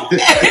pregnant.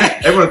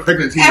 Everyone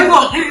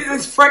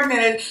is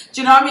pregnant.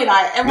 Do you know what I mean?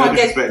 Like, everyone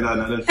gets.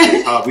 No,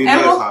 it's hard. We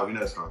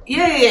know it's hard.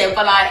 Yeah.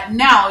 But like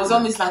now, it's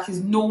almost like it's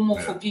normal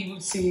for people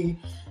to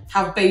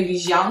have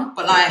babies young.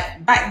 But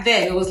like back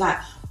then, it was like,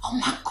 oh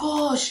my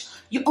gosh,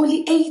 you're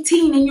only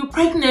 18 and you're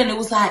pregnant. It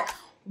was like,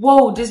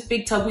 whoa, this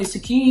big taboo. So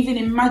can you even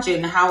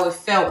imagine how it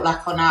felt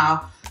like on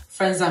our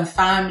friends and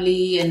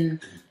family and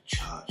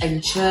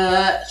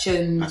church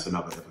and that's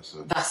another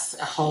episode. That's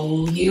a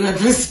whole new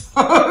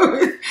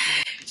episode.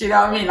 Do you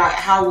know what I mean? Like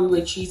how we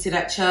were treated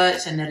at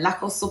church and the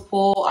lack of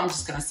support. I'm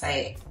just gonna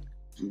say it.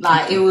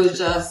 Like it was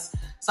just,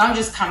 so I'm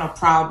just kind of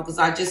proud because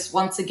I just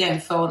once again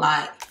felt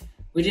like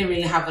we didn't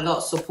really have a lot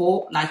of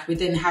support. Like we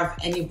didn't have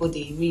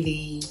anybody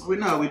really. We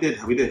did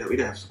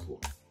have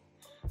support.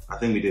 I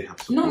think we did have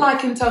support. Not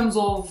like in terms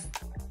of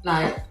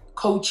like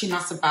coaching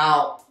us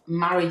about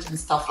marriage and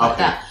stuff like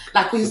that.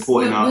 Like we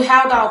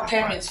held our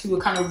parents who were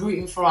kind of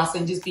rooting for us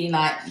and just being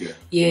like,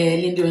 yeah,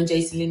 Linda and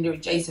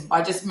Jason. But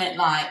I just meant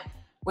like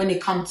when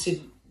it comes to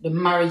the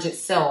marriage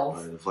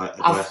itself,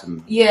 advice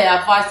and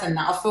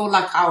that. I feel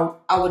like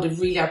I would have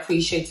really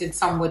appreciated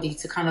somebody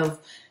to kind of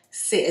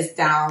sit us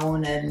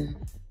down and,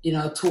 you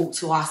know, talk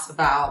to us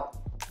about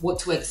what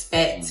to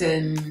expect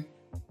and,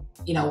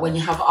 you know, when you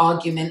have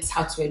arguments,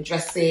 how to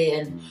address it.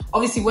 And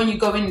obviously when you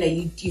go in there,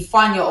 you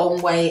find your own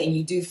way and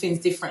you do things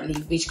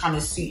differently, which kind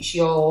of suits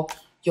your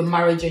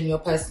marriage and your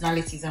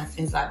personalities and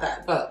things like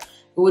that. But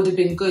it would have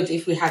been good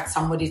if we had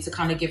somebody to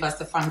kind of give us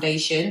the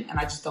foundation. And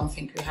I just don't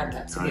think we had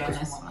that, to be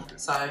honest.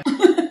 So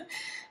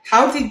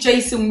how did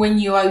Jason win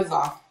you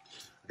over?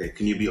 Okay,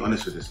 can you be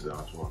honest with this as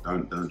well?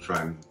 Don't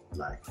try and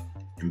like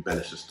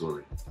embellish the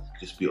story.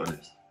 Just be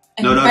honest.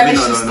 Embellish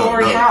the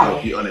story how?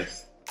 No, be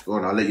honest. Go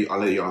on, I'll let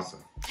you answer.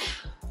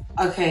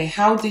 Okay,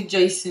 how did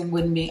Jason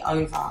win me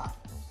over?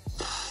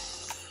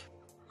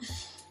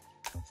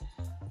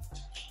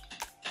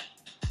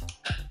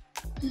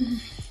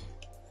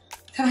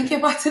 Can I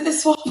get back to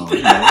this one?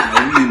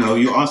 No,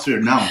 you answer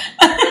it now.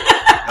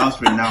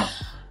 Answer it now.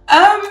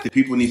 The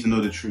people need to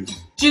know the truth.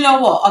 Do you know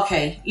what?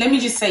 Okay, let me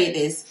just say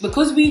this.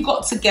 Because we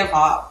got together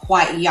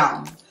quite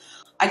young,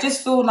 I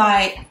just feel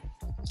like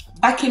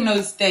back in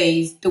those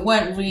days, there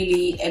weren't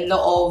really a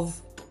lot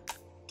of...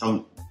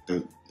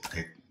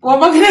 Okay. What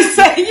am I going to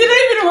say? You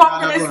don't even know what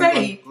I'm going to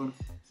say. Go on.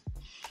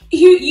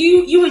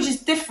 You were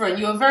just different.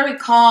 You were very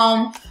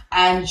calm,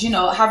 and you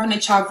know, having a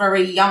child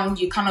very young,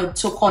 you kind of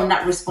took on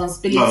that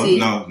responsibility.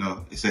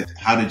 No. It said,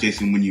 how did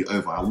Jason win you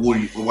over? I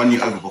won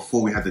you over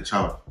before we had the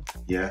child.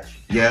 Yeah.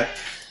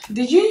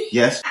 Did you?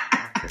 Yes.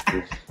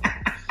 Okay.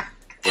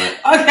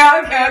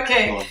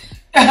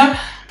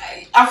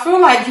 I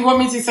feel like you want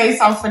me to say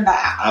something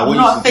that I'm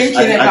not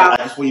thinking about.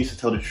 I just want you to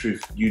tell the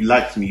truth. You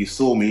liked me. You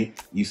saw me.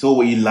 You saw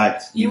what you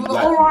liked. You were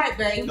alright,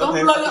 babe. Don't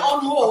blow it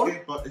on horn.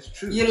 Okay, but it's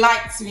true. You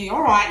liked me.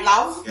 Alright,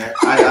 love. Yeah,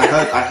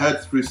 I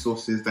heard through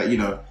sources that, you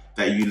know,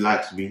 that you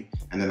liked me.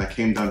 And then I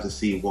came down to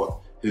see who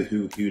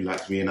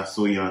liked me. And I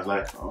saw you and I was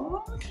like,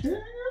 oh, okay.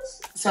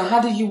 So how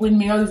did you win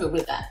me over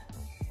with that?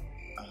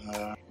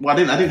 Well, I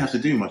didn't have to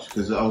do much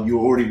because you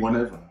were already won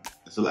over.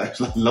 It's like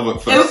love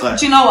at first sight.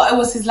 Do you know what? It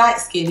was his light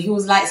skin. He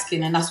was light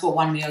skin, and that's what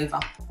won me over.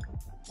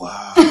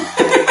 Wow.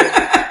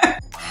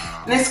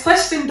 Next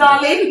question,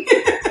 darling.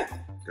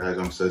 Guys,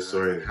 I'm so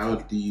sorry. How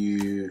do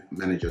you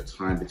manage your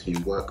time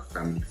between work,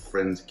 family,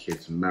 friends,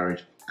 kids,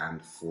 marriage, and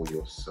for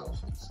yourself?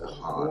 It's so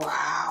hard.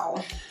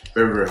 Wow.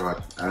 Very, very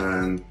hard.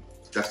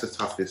 That's the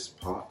toughest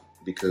part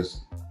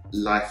because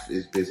life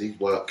is busy,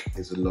 work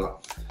is a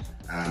lot.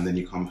 And then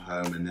you come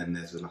home and then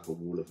there's like a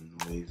wall of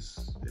noise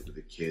with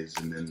the kids,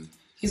 and then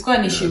he's got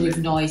an issue with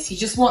noise. He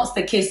just wants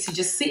the kids to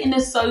just sit in the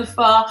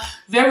sofa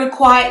very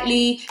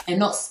quietly and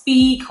not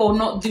speak or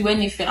not do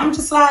anything. I'm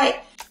just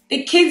like,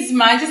 the kids,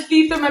 man, just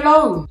leave them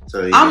alone.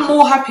 So I'm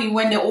more happy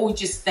when they're all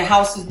just, the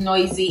house is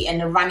noisy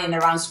and they're running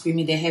around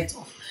screaming their heads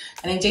off.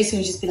 And then Jason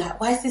would just be like,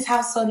 why is this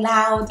house so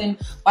loud? And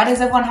why does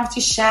everyone have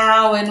to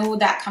shout and all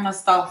that kind of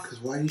stuff?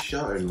 Because why are you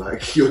shouting?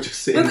 Like, you're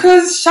just sitting.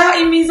 Because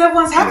shouting means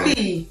everyone's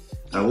happy.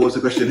 Yeah. What was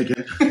the question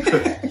again?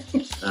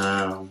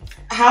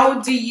 How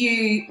do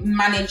you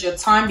manage your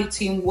time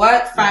between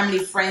work, family,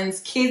 friends,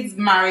 kids,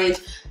 marriage,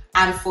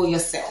 and for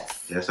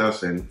yourself? Yes, I was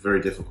saying,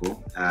 very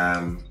difficult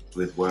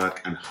with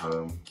work and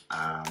home.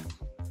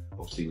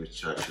 Obviously with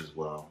church as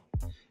well.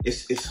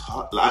 It's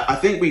hard. Like, I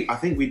think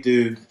we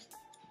do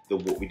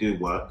we do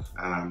work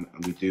and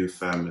we do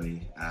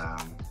family.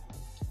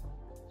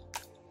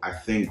 I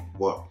think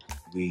what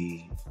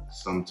we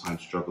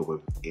sometimes struggle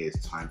with is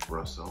time for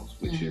ourselves,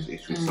 which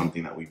is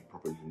something that we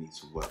probably need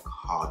to work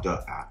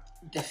harder at.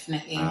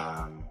 Definitely.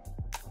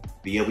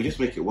 But yeah, we just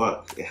make it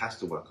work. It has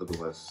to work,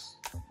 otherwise.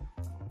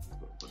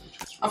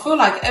 I feel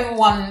like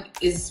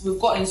we've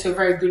got into a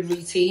very good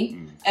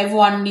routine.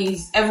 Everyone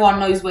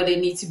knows where they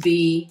need to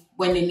be,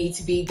 when they need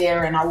to be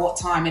there, and at what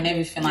time and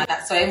everything like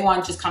that. So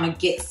everyone just kind of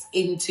gets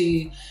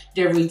into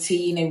their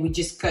routine, and we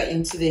just get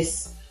into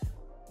this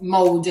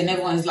mode, and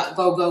everyone's like,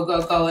 go, go,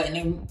 go, go. And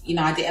then, you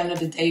know, at the end of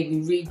the day,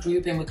 we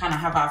regroup and we kind of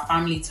have our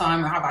family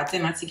time, we have our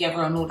dinner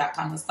together and all that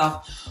kind of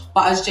stuff.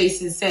 But as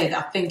Jason said,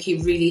 I think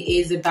it really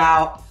is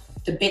about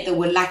the bit that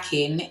we're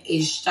lacking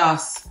is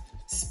just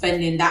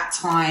spending that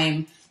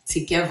time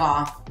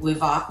together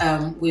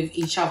with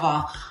each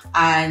other.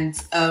 And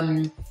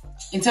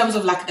in terms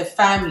of like the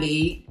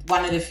family,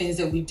 one of the things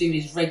that we do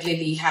is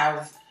regularly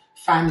have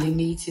family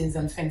meetings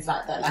and things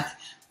like that. Like,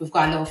 we've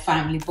got a little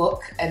family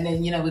book, and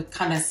then, you know, we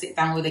kind of sit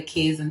down with the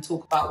kids and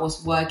talk about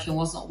what's working,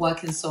 what's not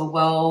working so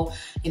well,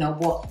 you know,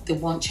 what they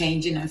want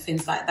changing and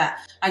things like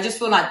that. I just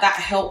feel like that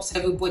helps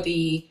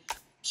everybody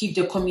keep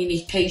the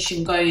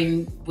communication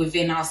going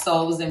within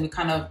ourselves, and we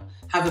kind of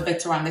have a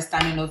better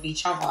understanding of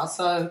each other.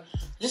 So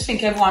I just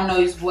think everyone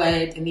knows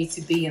where they need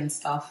to be and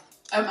stuff.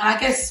 I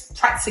guess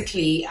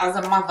practically as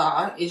a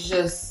mother is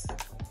just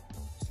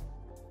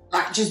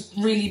like just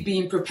really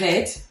being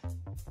prepared.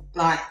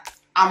 Like,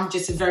 I'm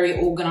just a very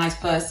organized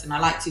person. I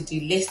like to do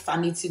lists. I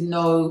need to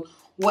know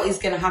what is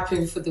going to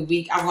happen for the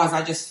week. Otherwise,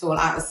 I just feel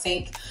out of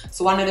sync.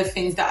 So one of the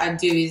things that I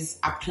do is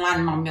I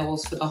plan my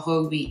meals for the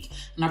whole week.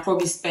 And I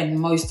probably spend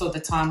most of the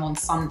time on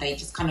Sunday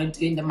just kind of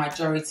doing the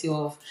majority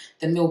of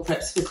the meal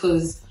preps,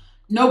 because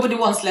nobody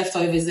wants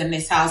leftovers in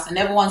this house, and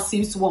everyone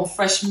seems to want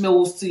fresh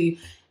meals, to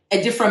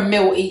a different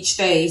meal each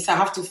day. So I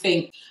have to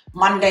think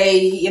Monday,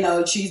 you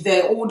know,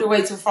 Tuesday, all the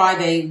way to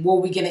Friday, what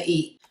are we going to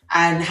eat?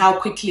 And how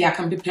quickly I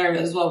can prepare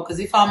it as well. Because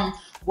if I'm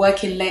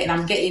working late and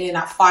I'm getting in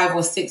at 5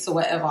 or 6 or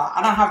whatever,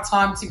 I don't have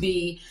time to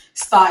be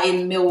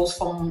starting meals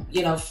from,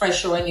 you know,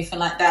 fresh or anything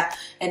like that.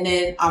 And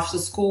then after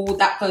school,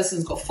 that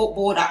person's got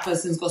football, that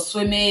person's got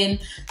swimming.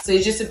 So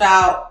it's just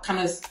about kind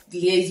of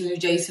liaising with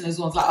Jason as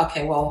well. It's like,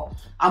 okay, well,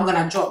 I'm going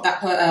to drop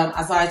that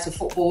Isaiah to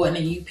football, and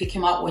then you pick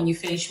him up when you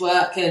finish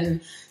work,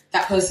 and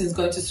that person's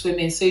going to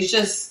swimming. So it's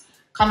just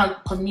kind of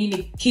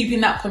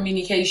keeping that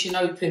communication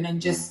open,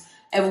 and just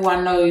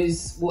everyone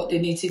knows what they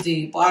need to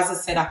do. But as I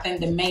said, I think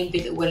the main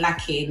bit that we're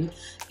lacking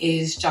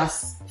is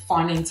just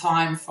finding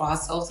time for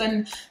ourselves.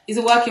 And it's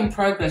a work in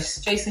progress.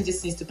 Jason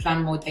just needs to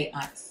plan more date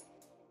nights.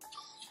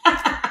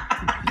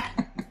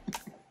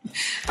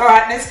 All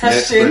right, next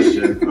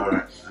question. All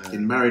right.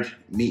 Did marriage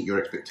meet your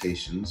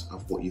expectations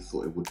of what you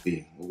thought it would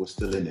be? Well, we're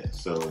still in it,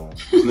 so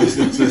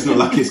it's not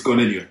like it's gone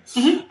anywhere.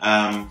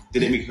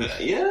 Did it meet?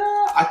 Yeah,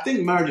 I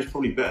think marriage is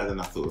probably better than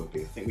I thought it would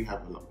be. I think we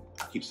have a lot.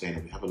 I keep saying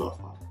it. We have a lot of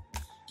fun.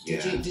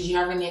 Yeah. Did you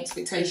have any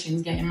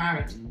expectations getting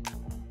married?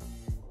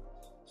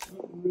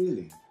 Not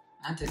really.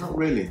 I didn't. Not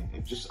really.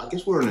 I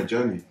guess we're on a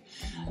journey.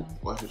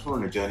 Well, if we're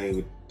on a journey,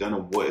 we don't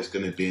know what it's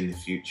going to be in the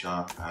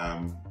future.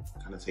 Kind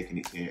of taking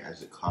it here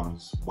as it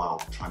comes while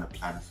trying to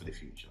plan for the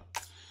future.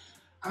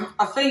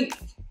 I think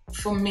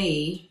for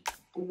me,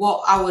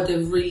 what I would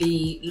have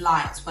really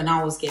liked when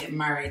I was getting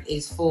married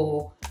is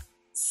for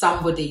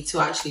somebody to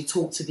actually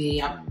talk to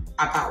me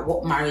about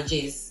what marriage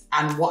is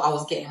and what I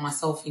was getting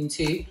myself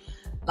into.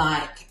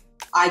 Like,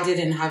 I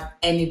didn't have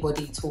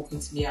anybody talking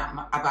to me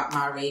about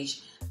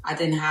marriage. I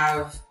didn't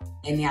have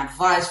any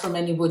advice from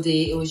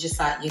anybody. It was just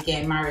like, you're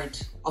getting married,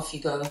 off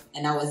you go,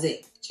 and that was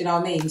it. Do you know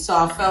what I mean? So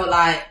I felt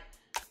like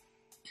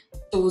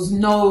there was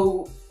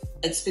no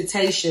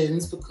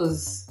expectations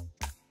because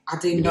I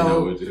didn't We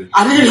know. what we're doing.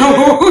 I didn't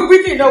know. We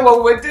didn't know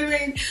what we're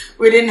doing.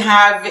 We didn't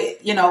have,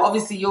 you know,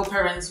 obviously your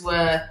parents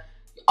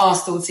are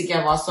still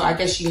together. So I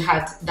guess you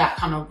had that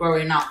kind of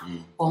growing up.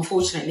 But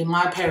unfortunately,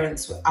 my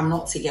parents are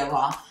not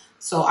together.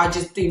 So I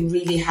just didn't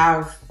really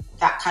have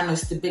that kind of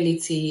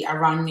stability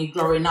around me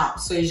growing up.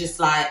 So it's just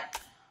like,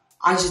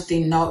 I just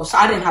didn't know. So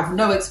I didn't have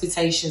no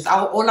expectations.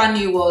 All I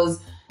knew was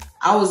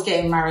I was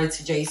getting married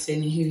to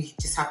Jason, who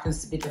just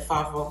happens to be the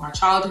father of my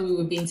child, who we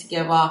were being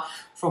together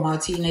from our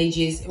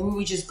teenagers, and we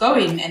were just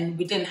going, and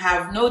we didn't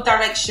have no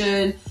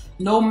direction,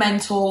 no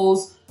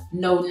mentors,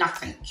 no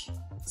nothing.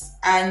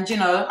 And you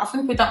know, I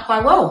think we've done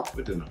quite well.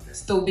 We're doing okay.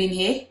 Still being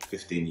here,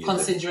 15 years.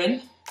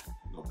 considering.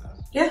 Not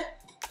bad. Yeah.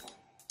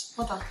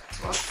 Well done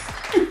to us.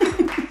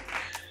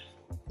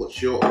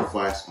 What's your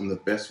advice on the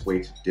best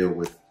way to deal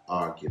with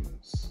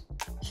arguments?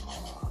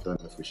 I don't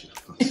know if we should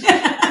answer.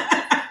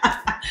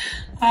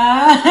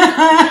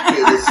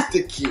 The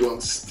sticky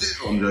one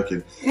still. I'm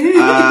joking.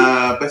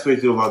 Best way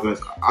to deal with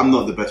arguments. I'm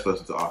not the best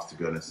person to ask, to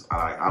be honest.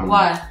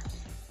 Why?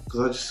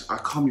 Because I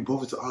can't be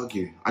bothered to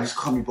argue. I just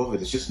can't be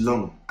bothered. It's just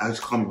long. I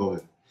just can't be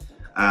bothered.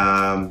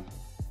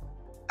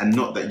 And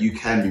not that you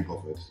can be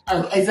bothered.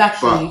 Oh,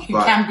 exactly. You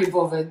can be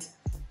bothered.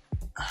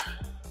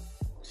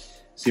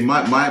 See,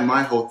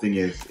 my whole thing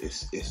is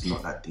it's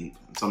not that deep.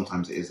 And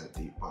sometimes it is that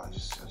deep, but I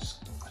just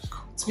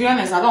can't. To be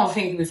honest, I don't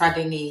think we've had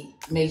any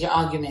major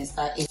arguments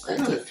that is that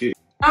deep. A few.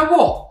 And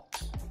what?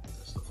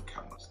 That's not for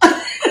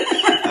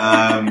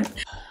cameras.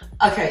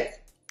 Okay,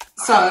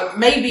 so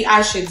maybe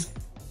I should,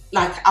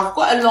 like, I've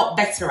got a lot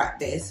better at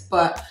this,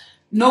 but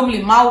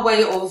normally my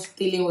way of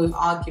dealing with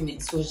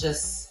arguments was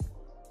just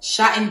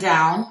shutting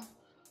down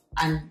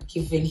and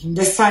giving him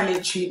the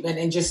silent treatment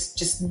and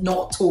just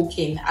not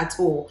talking at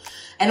all.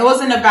 And it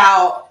wasn't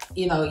about,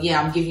 you know, yeah,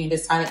 I'm giving you the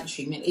silent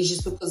treatment. It's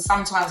just because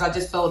sometimes I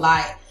just felt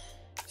like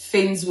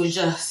things were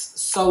just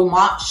so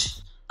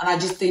much and I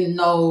just didn't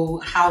know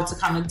how to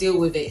kind of deal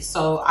with it.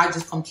 So I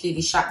just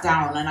completely shut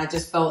down, and I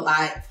just felt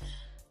like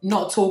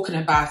not talking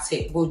about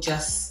it will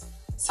just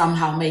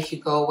somehow make it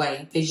go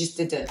away. They just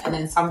didn't. And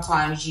then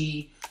sometimes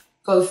you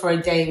go for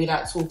a day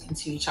without talking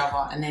to each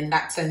other, and then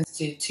that turns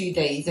to 2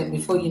 days, and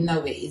before you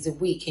know it, it's a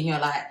week, and you're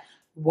like,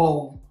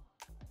 whoa,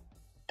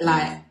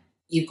 like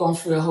you've gone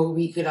through a whole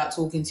week without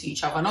talking to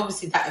each other. And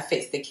obviously that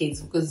affects the kids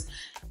because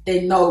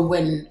they know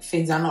when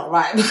things are not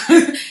right.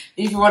 Because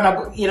if you want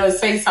to, you know,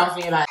 say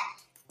something, you're like,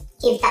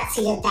 give that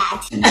to your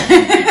dad.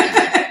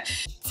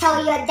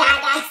 Tell your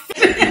dad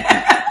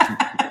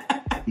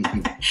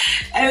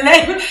and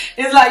then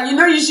it's like, you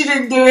know, you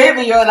shouldn't do it,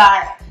 but you're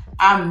like,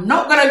 I'm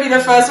not going to be the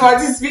first one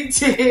to speak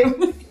to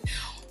him.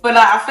 But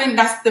like, I think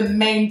that's the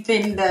main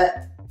thing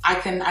that I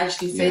can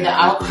actually say that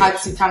I've had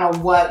to kind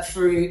of work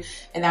through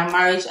in our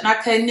marriage. And I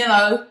can, you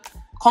know,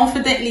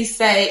 confidently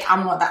say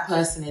I'm not that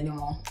person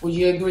anymore. Would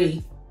you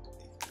agree?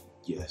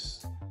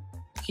 Yes.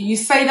 Can you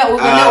say that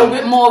with a little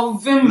bit more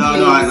vim? No,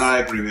 I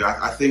agree with you.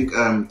 I think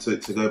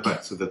to go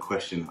back to the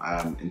question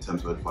in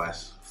terms of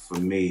advice, for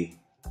me,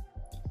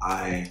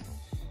 I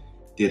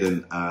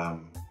didn't...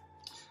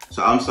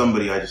 So I'm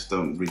somebody, I just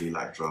don't really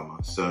like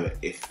drama. So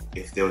if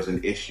there was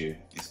an issue,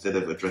 instead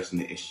of addressing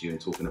the issue and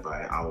talking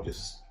about it, I would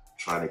just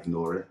try to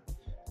ignore it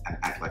and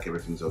act like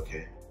everything's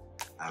okay.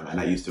 And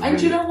that used to And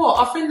really, you know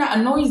what? I think that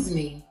annoys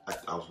me.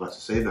 I was about to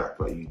say that,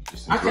 but you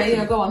just Okay,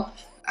 yeah, go on.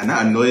 And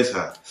that annoys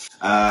her.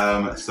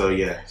 So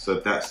yeah, so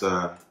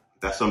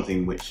that's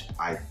something which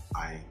I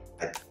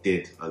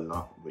did a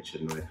lot, which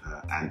annoyed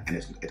her, and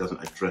it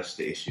doesn't address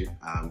the issue.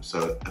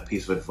 So a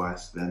piece of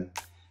advice then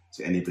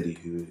to anybody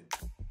who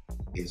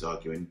is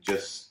arguing,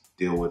 just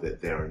deal with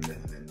it there and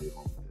then move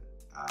on with it.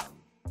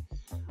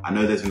 I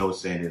know there's an old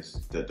saying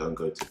is that don't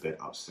go to bed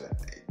upset.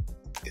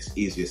 It's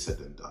easier said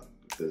than done,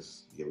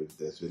 because yeah,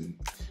 there's been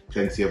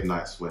plenty of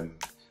nights when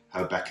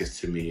her back is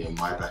to me and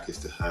my back is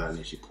to her, and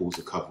then she pulls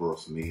the cover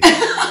off me.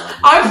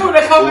 I pull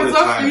the covers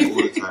off you.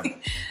 All the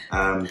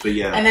time. But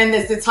yeah. And then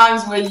there's the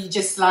times where you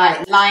just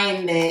like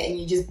lying there and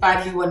you just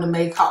badly want to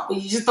make up, but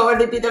you just don't want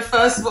to be the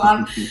first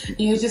one.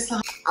 You're just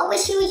like, I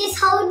wish you would just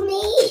hold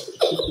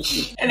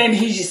me. and then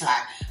he's just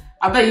like,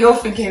 I bet you're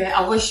thinking,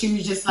 I wish you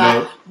would just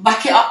like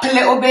back it up a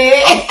little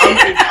bit.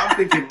 I'm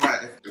thinking,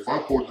 right, if I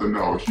hold her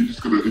now, is she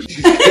just gonna...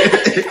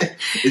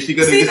 is she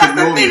gonna See, that's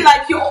the thing, me?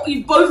 like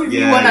you both of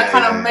you want to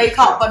kind of make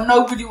up, true. but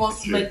nobody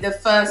wants to make the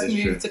first It's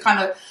move true. to kind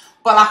of,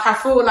 but like I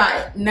feel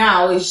like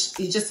now it's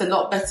just a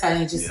lot better,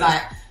 and it's just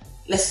like,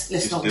 let's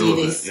not deal do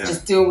with this, it,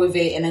 just deal with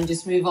it and then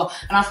just move on.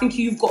 And I think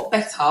you've got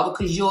better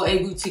because you're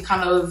able to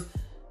kind of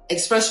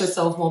express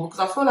yourself more, because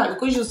I feel like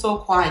because you're so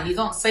quiet, you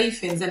don't say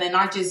things, and then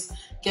I just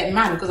get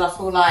mad because I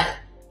feel like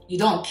you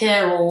don't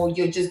care, or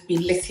you're just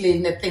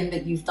belittling the thing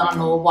that you've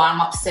done or why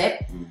I'm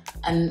upset,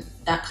 and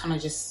that kind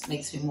of just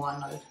makes me more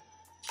annoyed.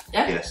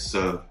 Yeah? Yes,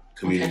 so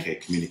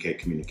communicate.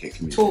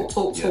 Talk.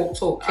 Yeah?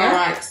 All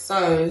right,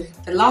 so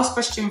the last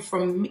question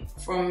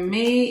from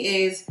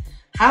me is,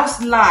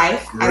 how's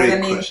life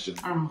Great question.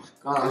 Oh my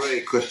gosh.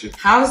 Great question.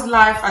 How's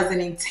life as an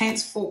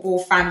intense football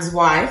fan's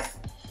wife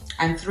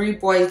and 3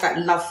 boys that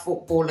love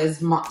football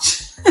as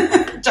much?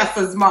 just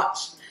as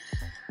much.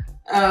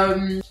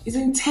 It's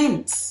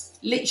intense,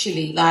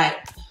 literally.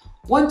 Like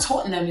when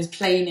Tottenham is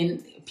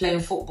playing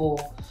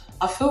football,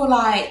 I feel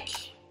like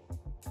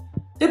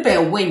they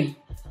better win,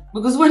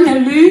 because when they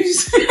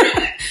lose,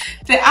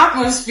 the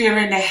atmosphere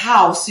in the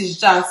house is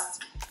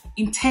just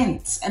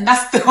intense, and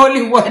that's the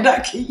only word I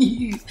can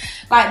use.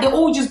 Like they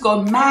all just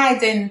go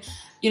mad, and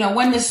you know,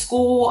 when they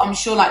score, I'm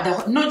sure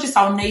like not just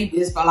our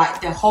neighbours, but like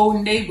the whole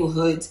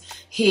neighbourhood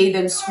hear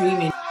them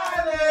screaming.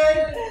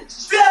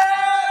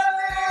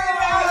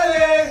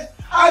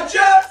 I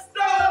just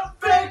don't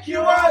think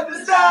you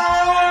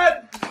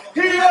understand.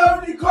 He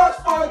only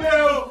costs 4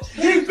 mil.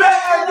 He's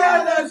better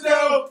than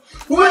Essel.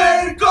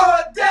 We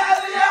got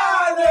Dele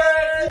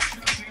Alli.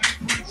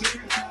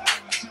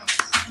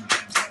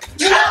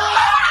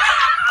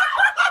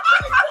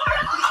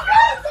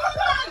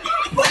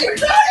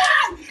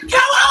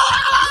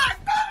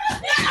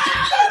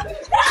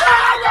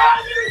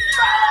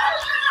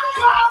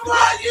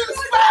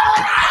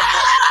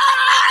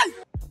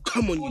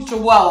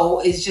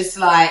 Joel is just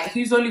like,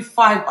 who's only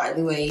 5 by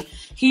the way.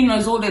 He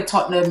knows all the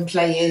Tottenham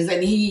players,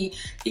 and he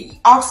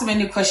asks him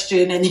any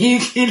question and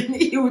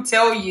he will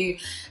tell you,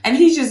 and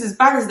he's just as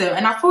bad as them.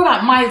 And I feel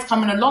like Maya's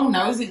coming along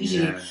now, isn't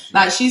she? Yeah.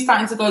 Like she's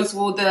starting to go to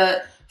all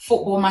the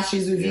football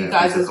matches with you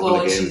guys as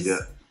well.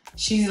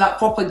 She's like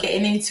proper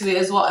getting into it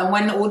as well. And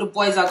when all the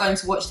boys are going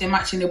to watch their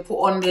match and they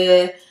put on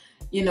their,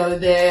 you know,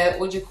 their,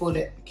 what do you call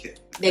it?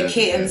 Their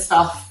kit and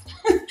stuff.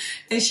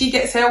 And she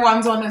gets her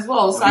ones on as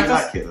well. So I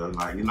like it though,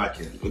 like you like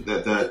it.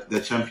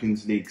 The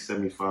Champions League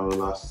semi-final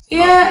last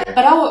year.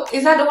 But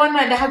is that the one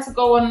that they had to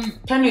go on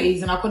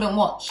penalties and I couldn't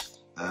watch?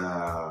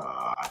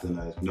 I don't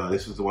know. No,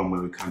 this was the one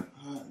where we can't.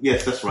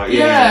 Yes, that's right.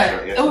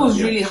 It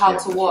was really hard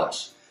to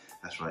watch.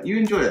 That's right. You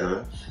enjoy it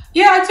though.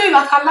 Yeah, I do.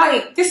 Like I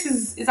like this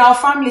is our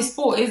family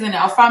sport, isn't it?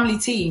 Our family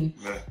team.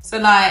 Yeah. So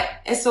like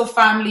Essel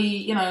family,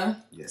 you know,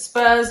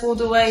 Spurs all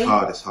the way.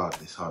 It's hard,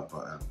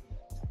 but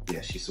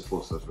yeah, she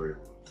supports us very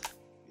well.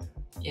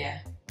 Yeah.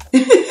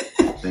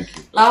 Thank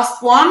you.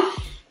 Last one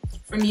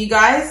from you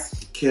guys.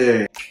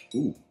 Okay.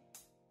 Ooh.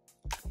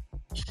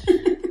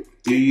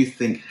 Do you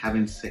think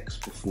having sex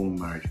before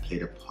marriage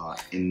played a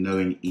part in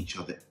knowing each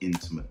other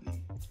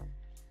intimately?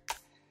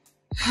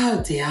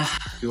 Oh dear.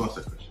 Who asked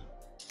that question?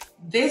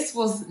 This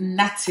was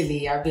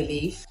Natalie, I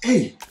believe.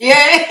 Hey.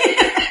 Yeah.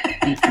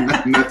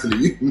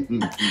 Natalie.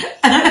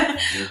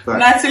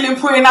 Natalie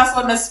putting us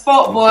on the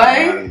spot,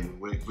 boy.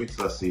 Wait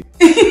till I see.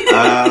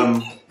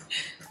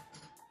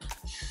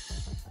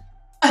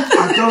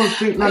 I don't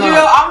think. No, you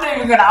know, I'm not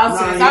even gonna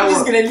answer this. I'm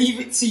just gonna leave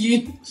it to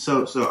you.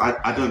 So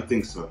I don't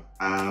think so.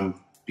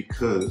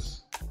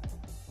 Because,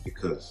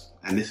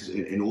 and this is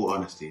in all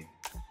honesty,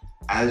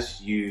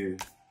 as you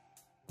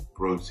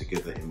grow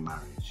together in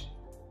marriage,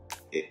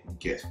 it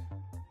gets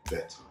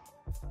better.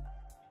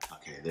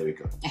 Okay, there we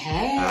go.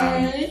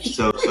 Hey.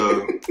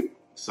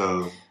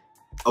 So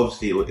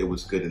obviously it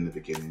was good in the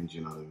beginning. Do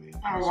you know what I mean?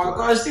 Oh my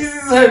gosh, this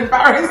is so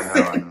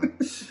embarrassing.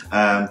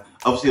 I know.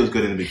 Obviously it was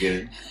good in the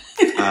beginning.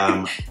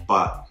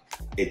 But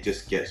it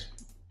just gets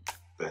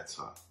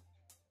better.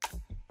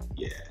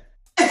 Yeah.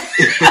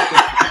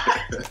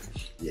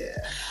 Yeah.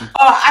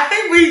 Oh, I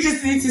think we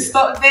just need to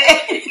stop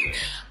there.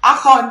 I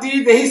can't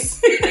do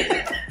this.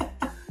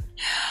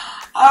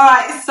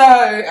 Alright,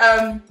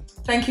 so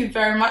thank you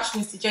very much,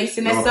 Mr.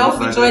 Jason Essel,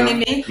 for joining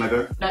me. Can I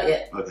go? Not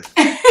yet. Okay.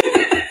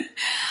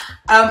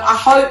 I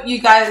hope you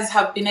guys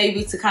have been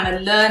able to kind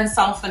of learn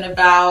something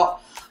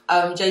about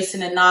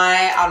Jason and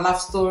I, our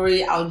love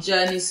story, our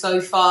journey so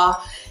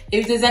far.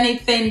 If there's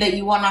anything that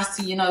you want us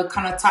to, you know,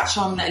 kind of touch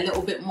on a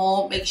little bit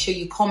more, make sure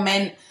you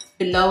comment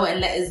below and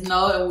let us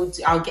know, and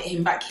I'll get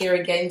him back here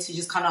again to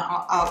just kind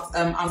of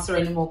answer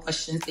any more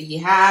questions that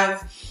you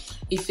have.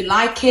 If you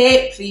like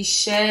it, please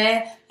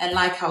share and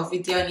like our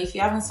video. And if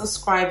you haven't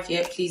subscribed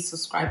yet, please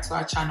subscribe to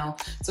our channel.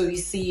 So we'll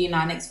see you in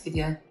our next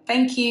video.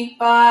 Thank you.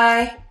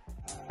 Bye.